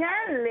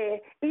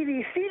enseñarle y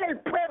decirle al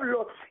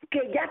pueblo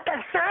que ya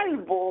está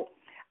salvo,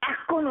 has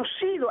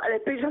conocido al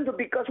Espíritu Santo.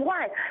 Because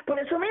why? Por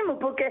eso mismo,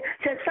 porque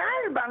se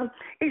salvan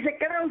y se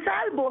quedan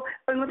salvos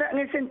en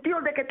el sentido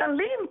de que están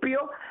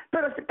limpios,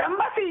 pero están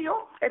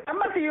vacíos.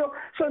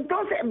 So,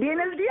 entonces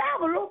viene el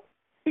diablo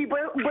y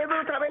vuelve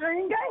otra vez, les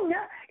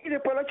engaña y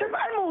después lo echa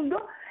al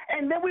mundo,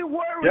 and then we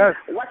worry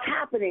what's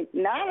happening.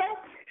 Nada,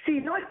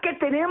 sino es que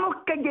tenemos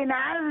que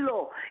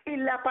llenarlo, y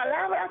la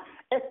palabra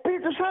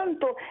Espíritu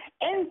Santo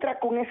entra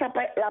con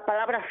la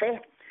palabra fe,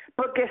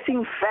 porque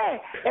sin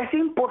fe es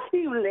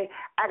imposible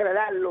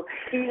agradarlo,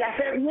 y la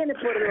fe viene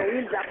por el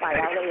oír la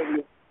palabra de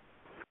Dios.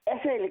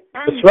 Ese es el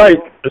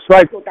cambio. That's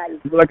right. Total.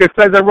 Like it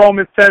says in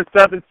Romans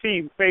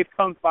 10:17, faith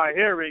comes by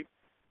hearing.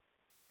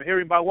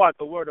 Hearing by what?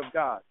 The word of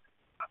God.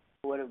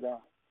 Word of God.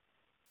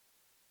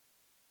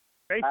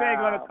 Faith ain't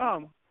gonna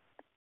come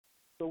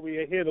until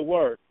we hear the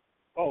word.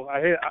 Oh,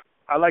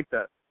 I like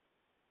that.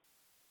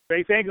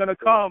 Faith ain't gonna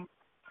come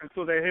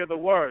until they hear the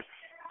word.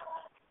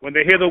 When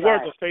they hear the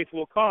word, the faith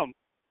will come.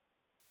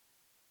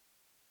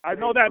 I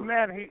know that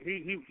man.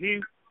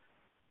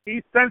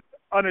 He sensed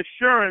an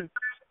assurance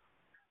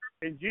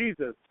in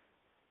Jesus.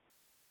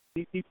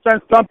 He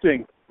sensed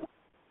something.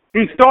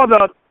 He saw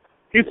that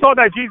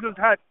Jesus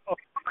had.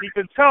 He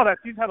could tell that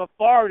Jesus had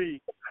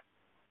authority.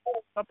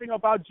 Something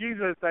about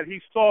Jesus that he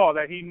saw,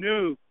 that he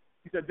knew.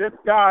 He said, "This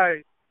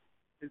guy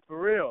is for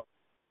real.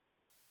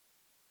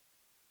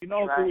 He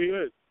knows who he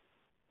is."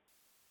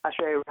 That's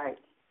very right.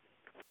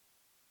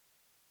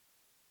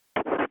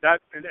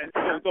 That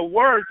and the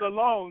words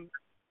alone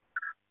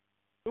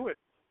do it.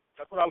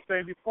 That's what I was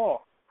saying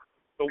before.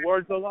 The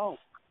words alone.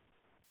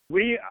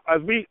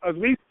 As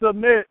we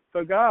submit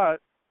to God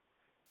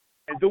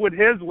and do it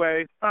His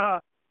way,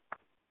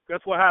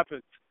 guess what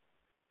happens?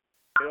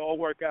 It'll all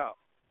work out.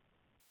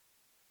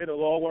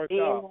 It'll all work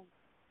out.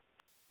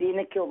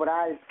 Tiene que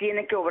obrar.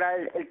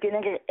 Él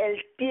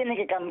tiene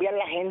que cambiar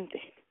la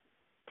gente.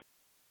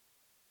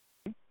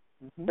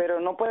 Mm-hmm. Pero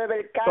no puede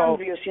haber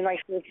cambio si no hay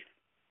fe.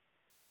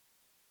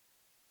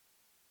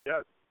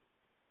 Yes.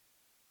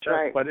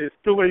 Right. But it's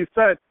true what he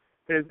said.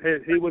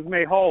 He was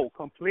made whole,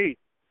 complete,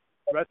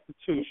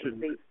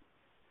 restitution.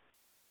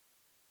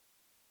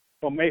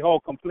 or made whole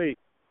complete.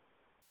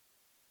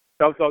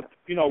 So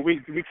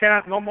we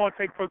can't no more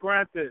take for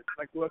granted,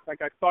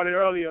 like I started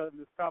earlier in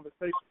this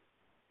conversation,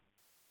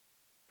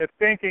 it's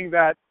thinking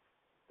that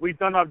we've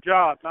done our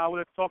job. Now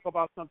let's talk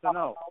about something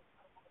else.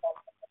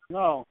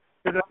 No.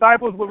 The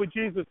disciples were with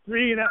Jesus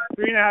three and a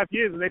half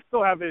years, and they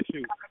still have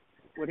issues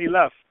when he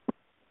left.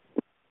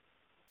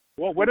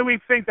 Well, where do we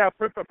think that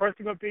person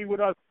could be with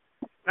us?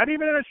 Not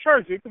even in a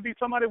church. It could be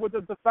somebody with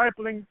a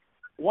discipling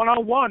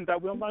one-on-one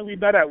that we might be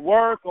met at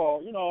work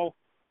or,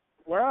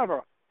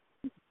 wherever.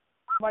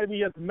 Somebody we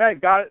just met,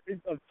 got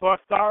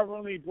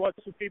thoroughly brought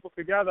two people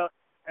together,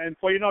 and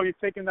you're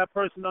taking that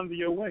person under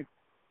your wing.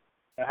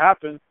 It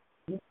happens.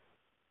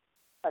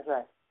 That's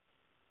right.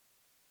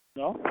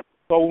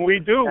 So when we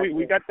do,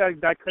 we got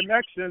that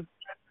connection,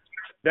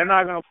 they're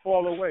not going to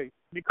fall away.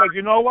 Because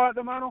you know what,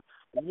 hermano?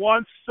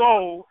 One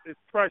soul is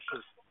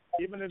precious,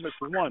 even if it's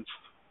one.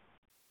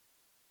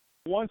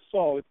 One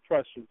soul is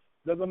precious.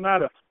 Doesn't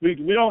matter. We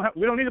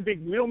don't need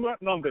we don't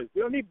want numbers.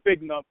 We don't need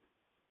big numbers.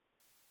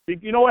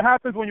 You know what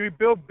happens when we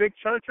build big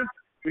churches?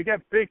 We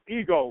get big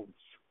egos.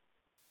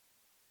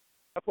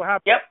 That's what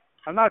happens. Yep.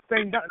 I'm not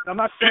saying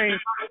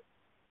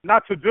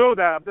not to do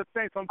that. I'm just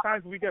saying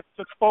sometimes we get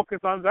just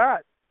focused on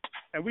that.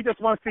 And we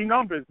just want to see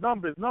numbers.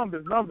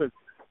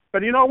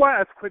 But you know what?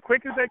 As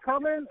quick as they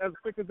come in, as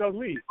quick as they'll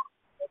leave.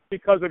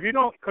 Because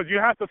you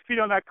have to feed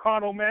on that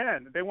carnal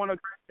man. They want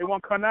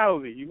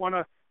carnality.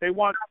 They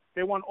want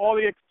all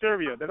the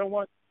exterior. They don't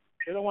want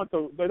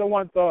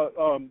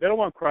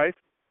Christ.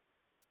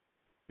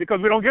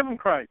 Because we don't give them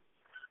Christ.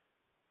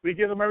 We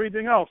give them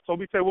everything else. So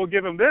we say we'll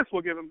give them this,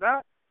 we'll give them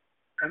that,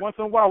 and once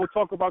in a while we'll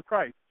talk about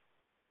Christ.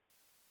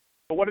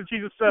 But what did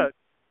Jesus say?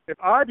 If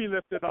I be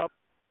lifted up,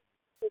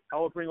 I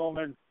will bring all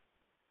men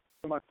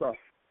to myself.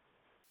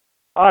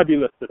 I be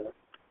lifted up.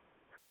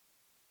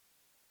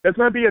 There's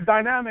going to be a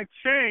dynamic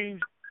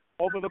change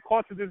over the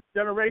course of this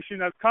generation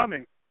that's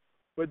coming,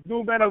 with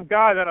new men of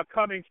God that are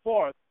coming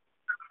forth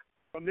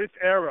from this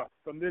era,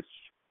 from this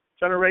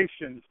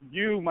generation.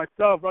 You,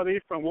 myself, Brother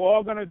Efrain, we're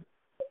all going to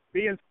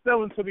be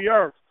instilled into the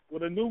earth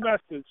with a new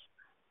message.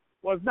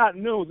 Well, it's not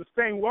new, it's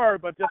the same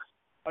word, but just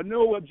a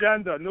new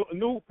agenda, a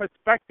new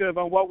perspective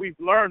on what we've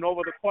learned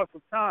over the course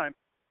of time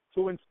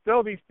to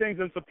instill these things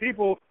into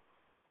people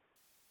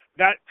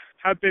that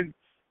have been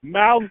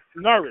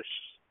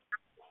malnourished.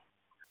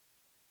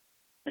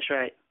 That's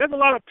right. There's a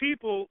lot of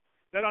people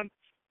that are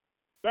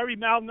very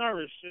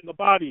malnourished in the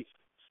body.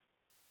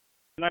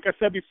 And like I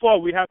said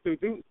before, we have to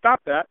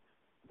stop that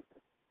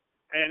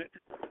and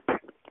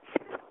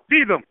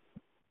feed them.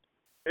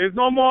 It's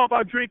no more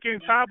about drinking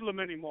pablum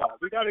anymore.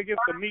 We got to give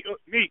the meat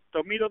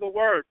of the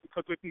word,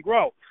 because we can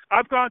grow.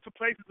 I've gone to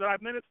places that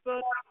I've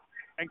ministered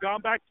and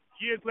gone back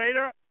years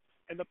later,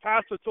 and the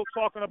pastor's still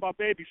talking about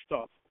baby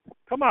stuff.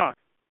 Come on.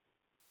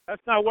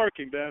 That's not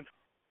working, man.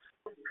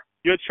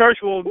 Your church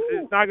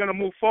is not going to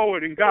move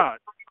forward in God.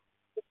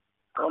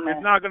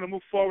 It's not going to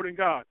move forward in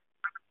God.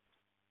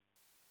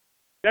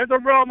 There's a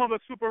realm of the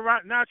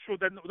supernatural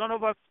that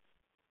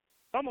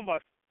some of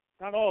us,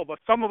 not all of us,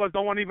 some of us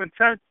don't want to even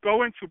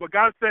go into, but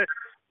God said,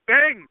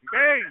 bang,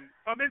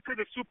 come into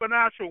the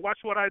supernatural, watch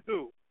what I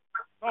do.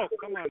 Oh,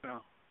 come on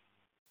now.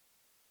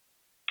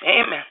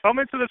 Amen. Come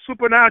into the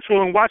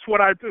supernatural and watch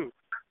what I do.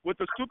 With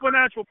the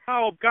supernatural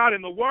power of God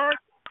in the Word,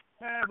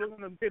 man, we're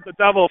going to give the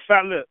devil a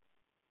fat lip.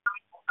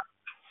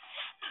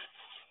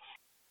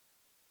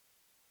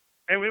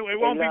 And it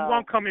won't be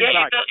one coming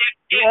back.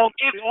 If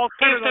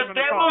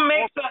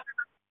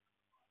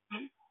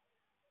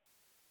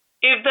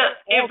the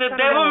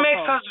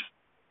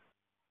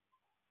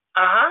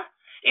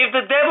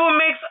devil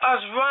makes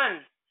us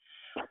run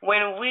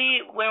when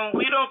we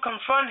don't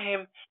confront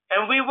him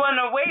and we run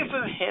away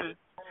from him,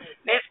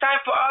 it's time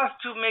for us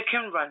to make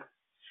him run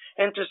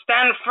and to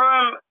stand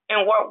firm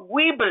in what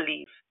we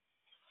believe.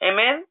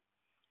 Amen?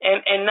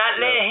 And not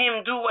let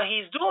him do what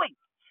he's doing.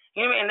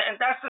 You know,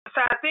 and that's the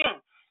sad thing.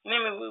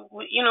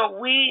 You know,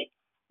 we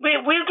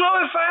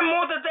glorify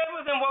more the devil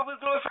than what we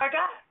glorify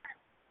God.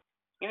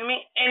 You know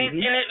what I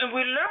mean? And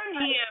we learn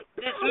here,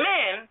 this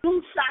man left.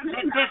 He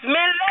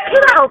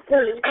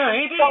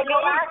didn't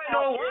glorify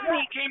no one.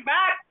 He came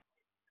back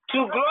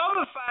to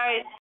glorify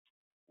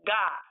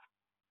God.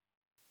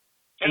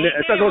 And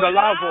it says with a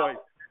loud voice.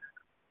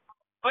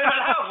 With a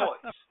loud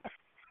voice.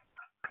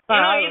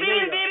 You know, he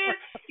did it.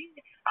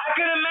 I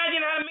can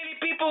imagine how many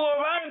people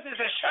were around and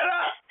said, shut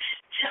up.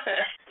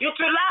 You're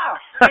too loud.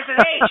 He said,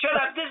 hey, shut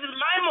up. This is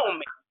my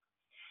moment.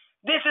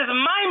 This is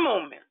my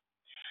moment.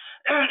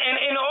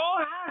 And all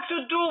has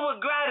to do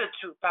with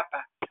gratitude, Papa.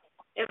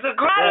 It's a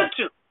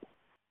gratitude.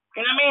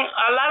 You know what I mean?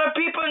 A lot of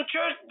people in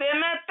church, they're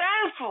not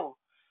thankful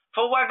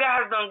for what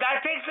God has done.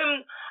 God takes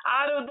them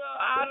out of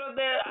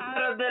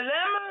the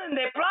dilemma and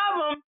their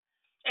problem,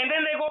 and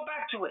then they go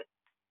back to it.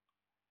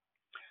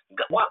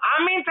 Well,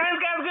 how many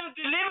times God's going to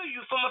deliver you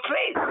from a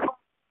place?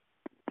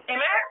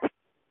 Amen?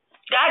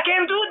 God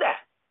can't do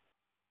that.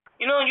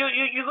 You know,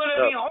 you're going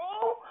to be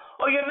whole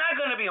or you're not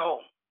going to be whole.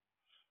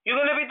 You're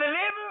going to be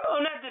delivered or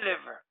not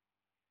delivered.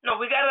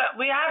 No, we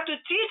have to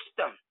teach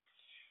them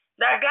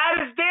that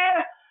God is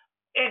there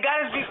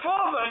God is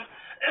before them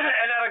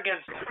and not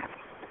against them.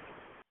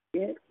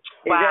 Yeah.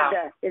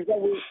 Wow. Is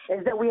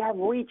that we have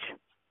reached?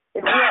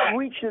 If we have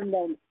reached them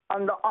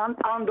on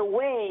the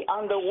way,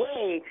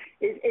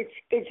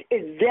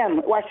 it's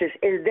them. Watch this.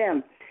 It's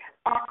them.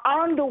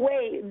 On the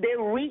way, they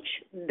reach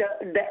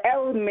the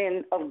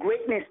element of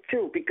greatness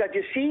too, because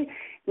you see,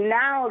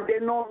 now they're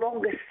no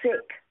longer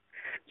sick.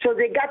 So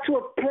they got to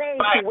a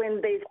place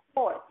when they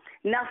thought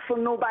not for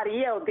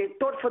nobody else. They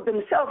thought for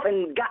themselves,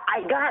 and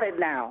I got it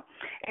now.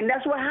 And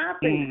that's what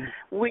happens.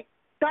 We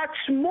start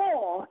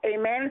small,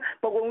 amen.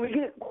 But when we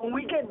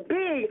get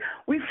big,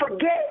 we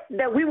forget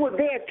that we were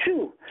there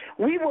too.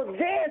 We were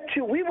there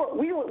too. We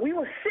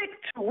were sick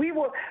too. We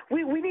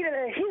needed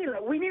a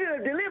healer. We needed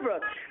a deliverer.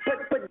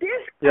 But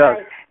this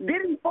guy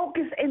didn't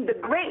focus in the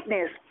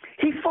greatness.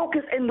 He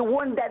focused in the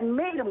one that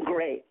made him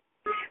great.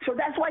 So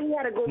that's why he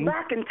had to go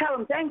back and tell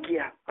him thank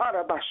you.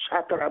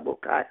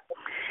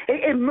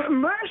 And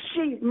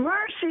mercy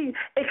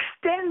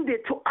extended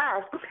to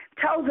us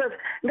tells us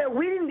that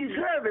we didn't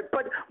deserve it.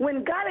 But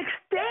when God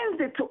extends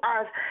it to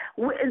us,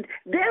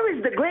 there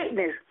is the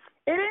greatness.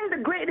 It ain't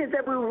the greatness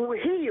that we were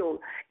healed.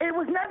 It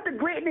was not the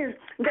greatness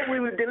that we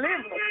were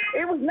delivered.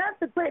 It was not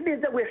the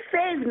greatness that we're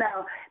saved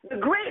now. The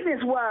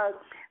greatness was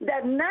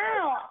that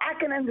now I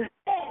can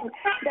understand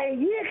that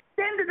he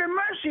extended the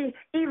mercy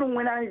even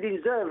when I didn't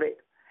deserve it.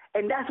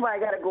 And that's why I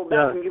got to go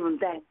back and give him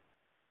thanks.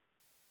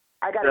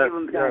 I got to give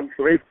him thanks.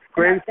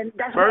 Great. And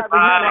that's what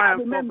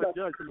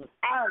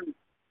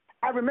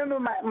I remember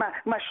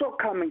my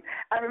shortcomings.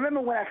 I remember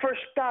when I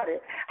first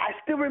started. I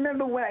still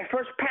remember when I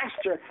first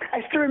pastored.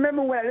 I still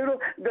remember when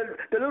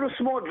the little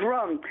small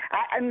drum.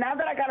 And now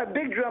that I got a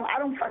big drum, I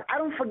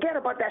don't forget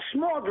about that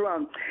small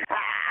drum.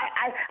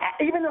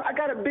 I even though I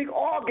got a big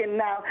organ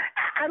now,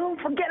 I don't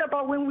forget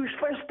about when we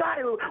first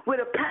started with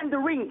a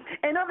pandarine.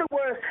 In other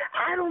words,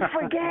 I don't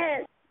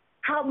forget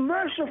how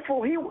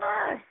merciful he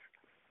was.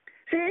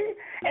 See?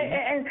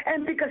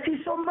 And because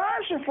he's so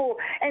merciful,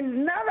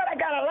 and now that I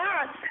got a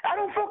lot, I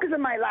don't focus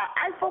on my lot.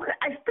 I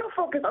still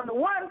focus on the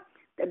one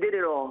that did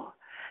it all.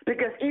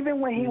 Because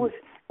even when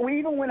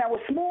I was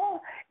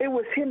small, it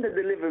was him that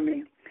delivered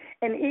me.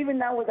 And even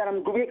now that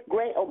I'm great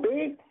or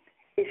big,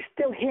 it's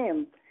still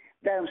him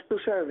that I'm still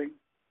serving.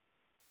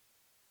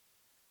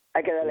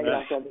 Hay que darle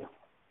gracias a Dios.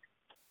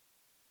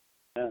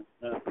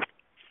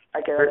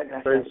 Hay que darle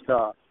gracias. Praise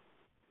God.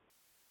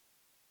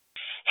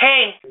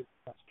 Hey,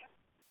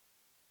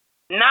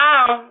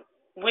 now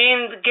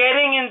we're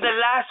getting in the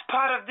last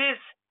part of this.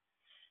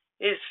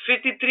 Is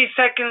 53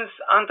 seconds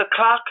on the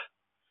clock.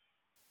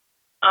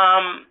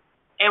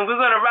 And we're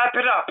going to wrap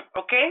it up,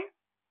 okay?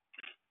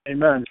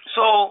 Amen.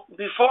 So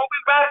before we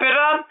wrap it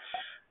up,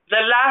 the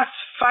last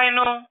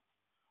final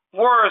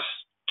words,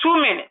 2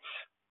 minutes.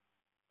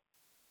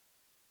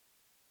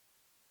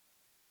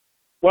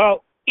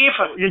 Well,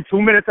 Efrain.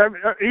 2 minutes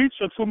each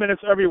or 2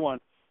 minutes everyone?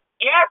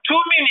 Yeah, 2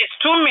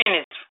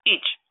 minutes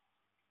each.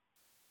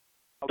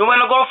 Okay. You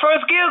want to go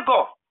first, Gil?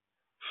 Go.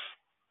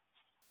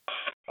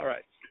 All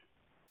right.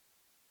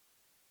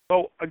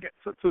 So, again,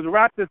 to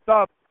wrap this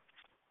up,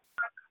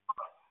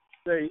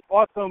 the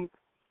awesome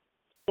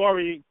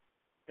story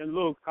in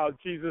Luke, how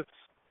Jesus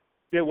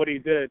did what he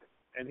did.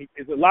 And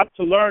there's a lot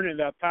to learn in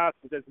that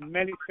passage. There's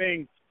many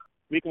things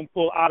we can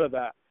pull out of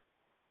that.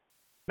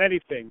 Many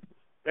things.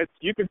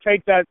 You can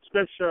take that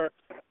scripture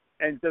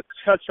and just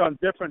touch on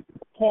different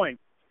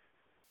points,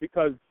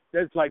 because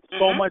there's like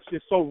so much,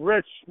 it's so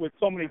rich with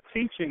so many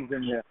teachings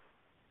in there.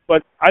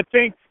 But I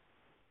think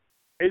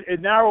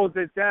it narrows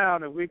it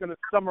down. If we're going to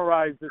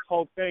summarize this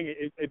whole thing,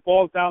 it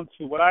boils down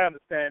to what I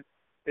understand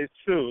is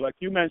true. Like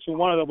you mentioned,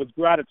 one of them was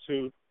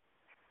gratitude,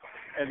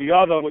 and the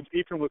other, which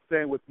Efrain was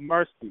saying, was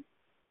mercy.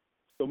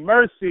 So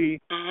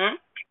mercy,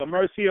 the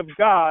mercy of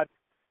God,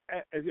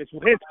 is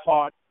his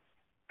part,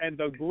 and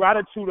the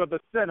gratitude of the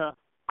sinner,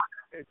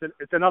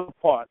 it's another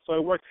part. So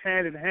it works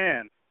hand in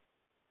hand.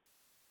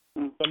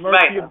 The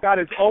mercy of God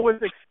is always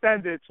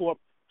extended to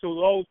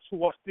those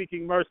who are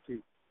seeking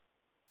mercy.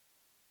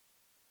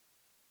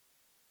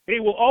 He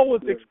will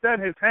always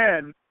extend his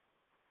hand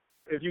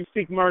if you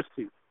seek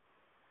mercy.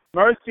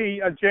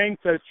 Mercy, James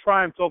says,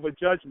 triumphs over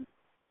judgment.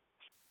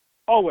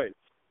 Always.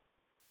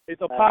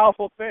 It's a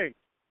powerful thing.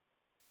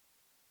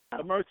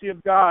 The mercy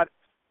of God.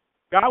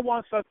 God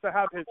wants us to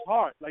have his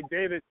heart, like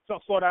David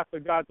sought after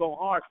God's own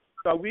heart,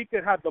 so we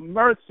can have the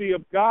mercy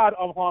of God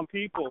upon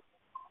people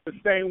the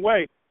same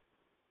way.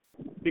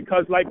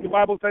 Because like the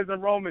Bible says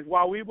in Romans,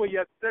 while we were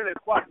yet sinners,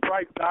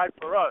 Christ died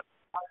for us.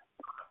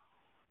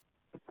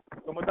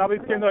 Como estaba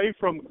diciendo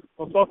Efrain,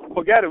 nosotros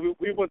forget it.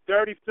 We were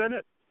dirty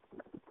sinners.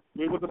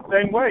 We were the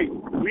same way.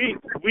 We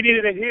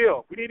needed a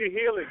heal. We needed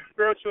healing,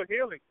 spiritual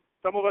healing.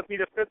 Some of us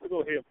needed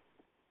physical healing.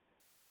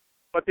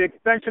 But the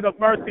extension of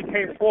mercy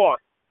came forth.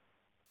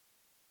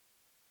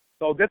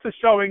 So this is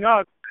showing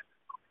us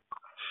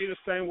be the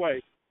same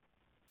way.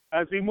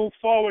 As we move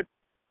forward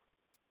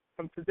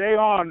from today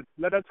on,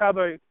 let us have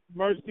a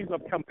mercies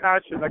of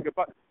compassion. Like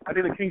I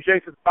think the King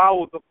James says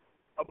bowels of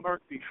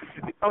mercy.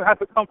 It has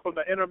to come from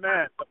the inner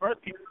man. The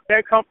mercy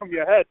can't come from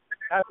your head.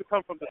 It has to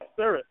come from the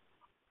spirit.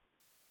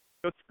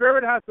 The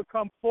Spirit has to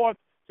come forth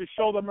to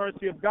show the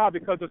mercy of God,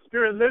 because the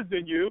Spirit lives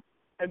in you,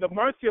 and the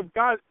mercy of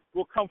God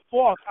will come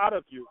forth out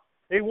of you.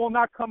 It will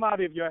not come out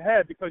of your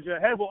head, because your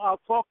head will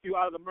out-talk you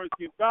out of the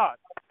mercy of God.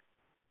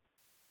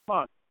 Come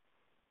on.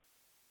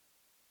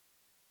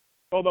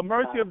 So the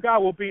mercy of God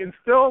will be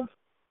instilled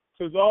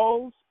to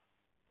those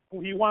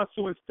who He wants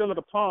to instill it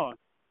upon.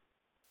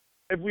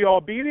 If we are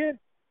obedient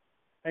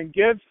and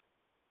give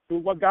to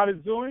what God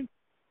is doing,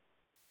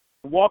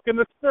 walk in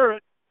the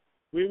Spirit,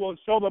 we will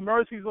show the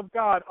mercies of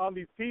God on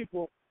these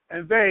people,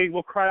 and they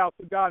will cry out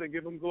to God and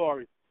give Him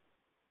glory.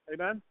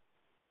 Amen.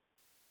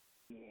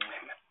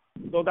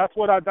 So that's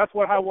what I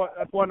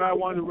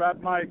wanted to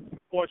wrap my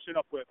portion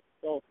up with.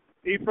 So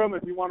Ephraim,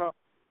 if you want to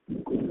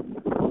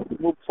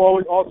move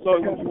forward, also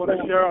if you want to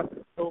share,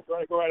 go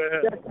right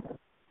ahead.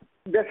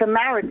 The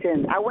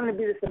Samaritan. I want to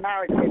be the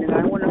Samaritan, and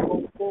I want to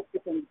go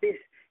focus on this,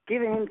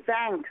 giving Him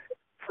thanks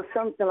for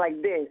something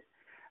like this.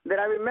 That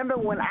I remember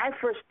when I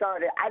first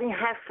started, I didn't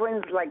have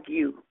friends like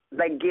you,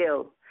 like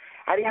Gil.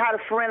 I didn't have a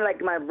friend like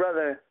my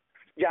brother,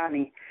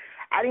 Johnny.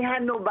 I didn't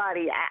have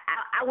nobody.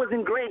 I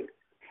wasn't great.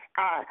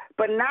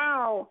 But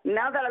now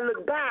that I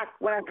look back,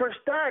 when I first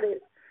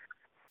started,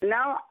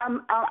 now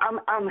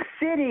I'm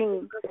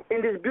sitting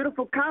in this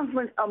beautiful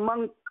conference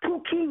among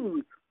two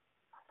kings.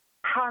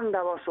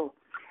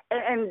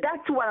 And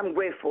that's what I'm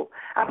grateful.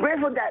 I'm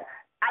grateful that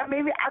I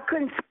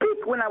couldn't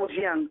speak when I was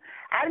young.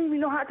 I didn't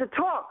even know how to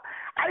talk.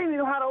 I didn't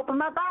even know how to open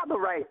my Bible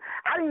right.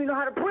 I didn't even know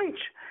how to preach.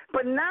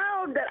 But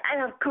now that I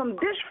have come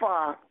this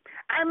far,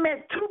 I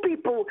met two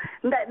people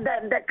that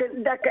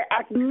could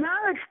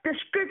acknowledge the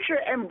scripture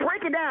and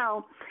break it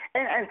down,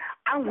 and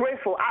I'm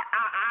grateful.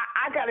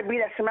 I got to be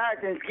that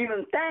Samaritan,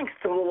 giving thanks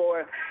to the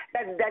Lord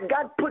that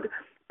God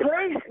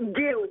placed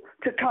Gil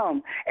to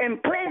come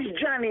and placed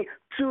Johnny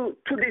to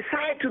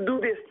decide to do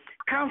this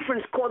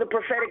conference called the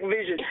Prophetic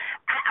Vision.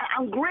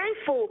 I'm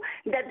grateful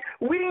that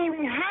we didn't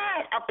even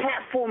have a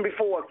platform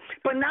before,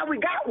 but now we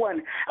got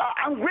one.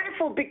 I'm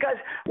grateful because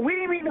we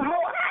didn't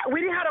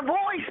have a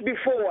voice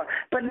before,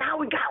 but now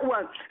we got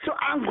one. So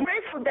I'm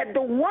grateful that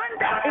the one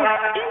that is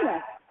in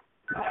us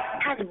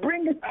has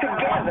bring us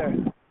together.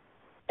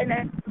 And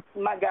then,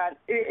 my God,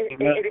 it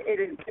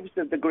gives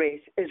us the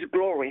grace. It's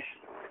glorious.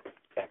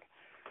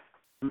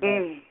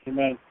 Amen.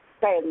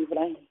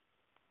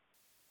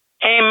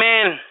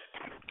 Amen.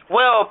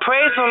 Well,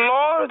 praise the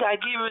Lord.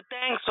 I give you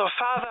thanks, oh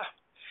Father,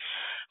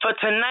 for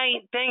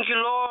tonight. Thank you,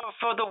 Lord,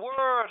 for the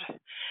word.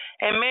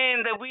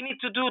 Amen. That we need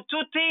to do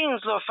two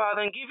things, Lord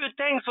Father, and give you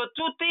thanks for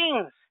two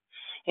things.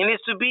 And it's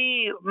to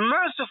be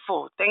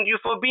merciful. Thank you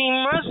for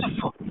being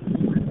merciful.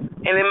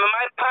 And in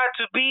my part,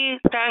 to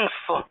be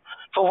thankful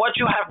for what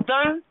you have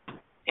done,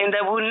 and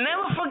that we'll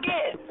never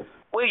forget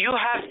where you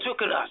have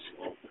taken us.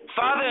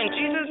 Father, in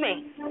Jesus'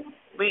 name,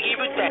 we give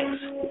you thanks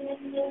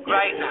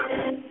right now.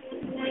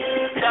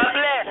 God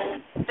bless.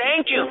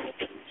 Thank you.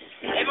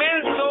 Amen.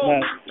 So,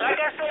 like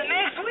I said,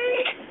 next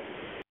week,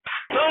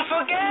 don't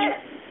forget,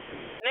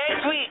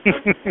 next week.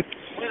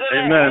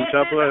 Amen.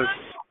 God bless.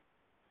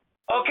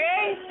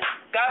 Okay?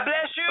 God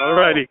bless you. All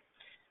righty.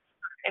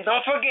 And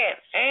don't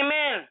forget.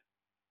 Amen.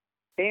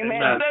 Amen.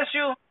 God bless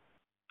you.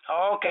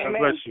 Okay. God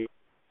bless you.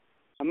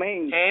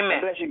 Amen. Amen.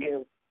 God bless you,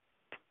 Gil.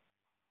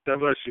 God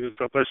bless you.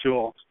 God bless you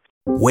all.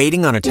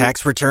 Waiting on a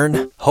tax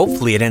return?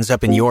 Hopefully it ends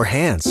up in your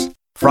hands.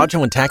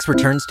 Fraudulent tax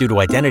returns due to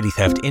identity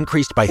theft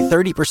increased by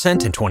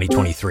 30% in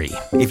 2023.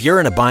 If you're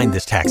in a bind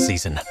this tax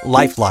season,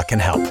 LifeLock can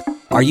help.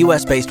 Our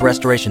U.S.-based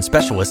restoration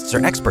specialists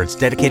are experts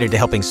dedicated to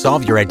helping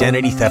solve your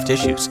identity theft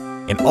issues.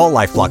 And all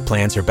LifeLock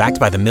plans are backed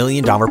by the $1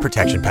 Million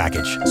Protection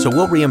Package. So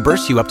we'll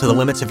reimburse you up to the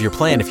limits of your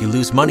plan if you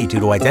lose money due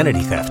to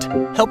identity theft.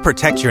 Help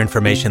protect your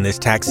information this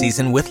tax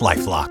season with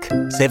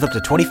LifeLock. Save up to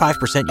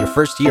 25% your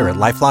first year at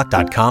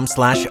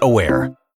LifeLock.com/aware.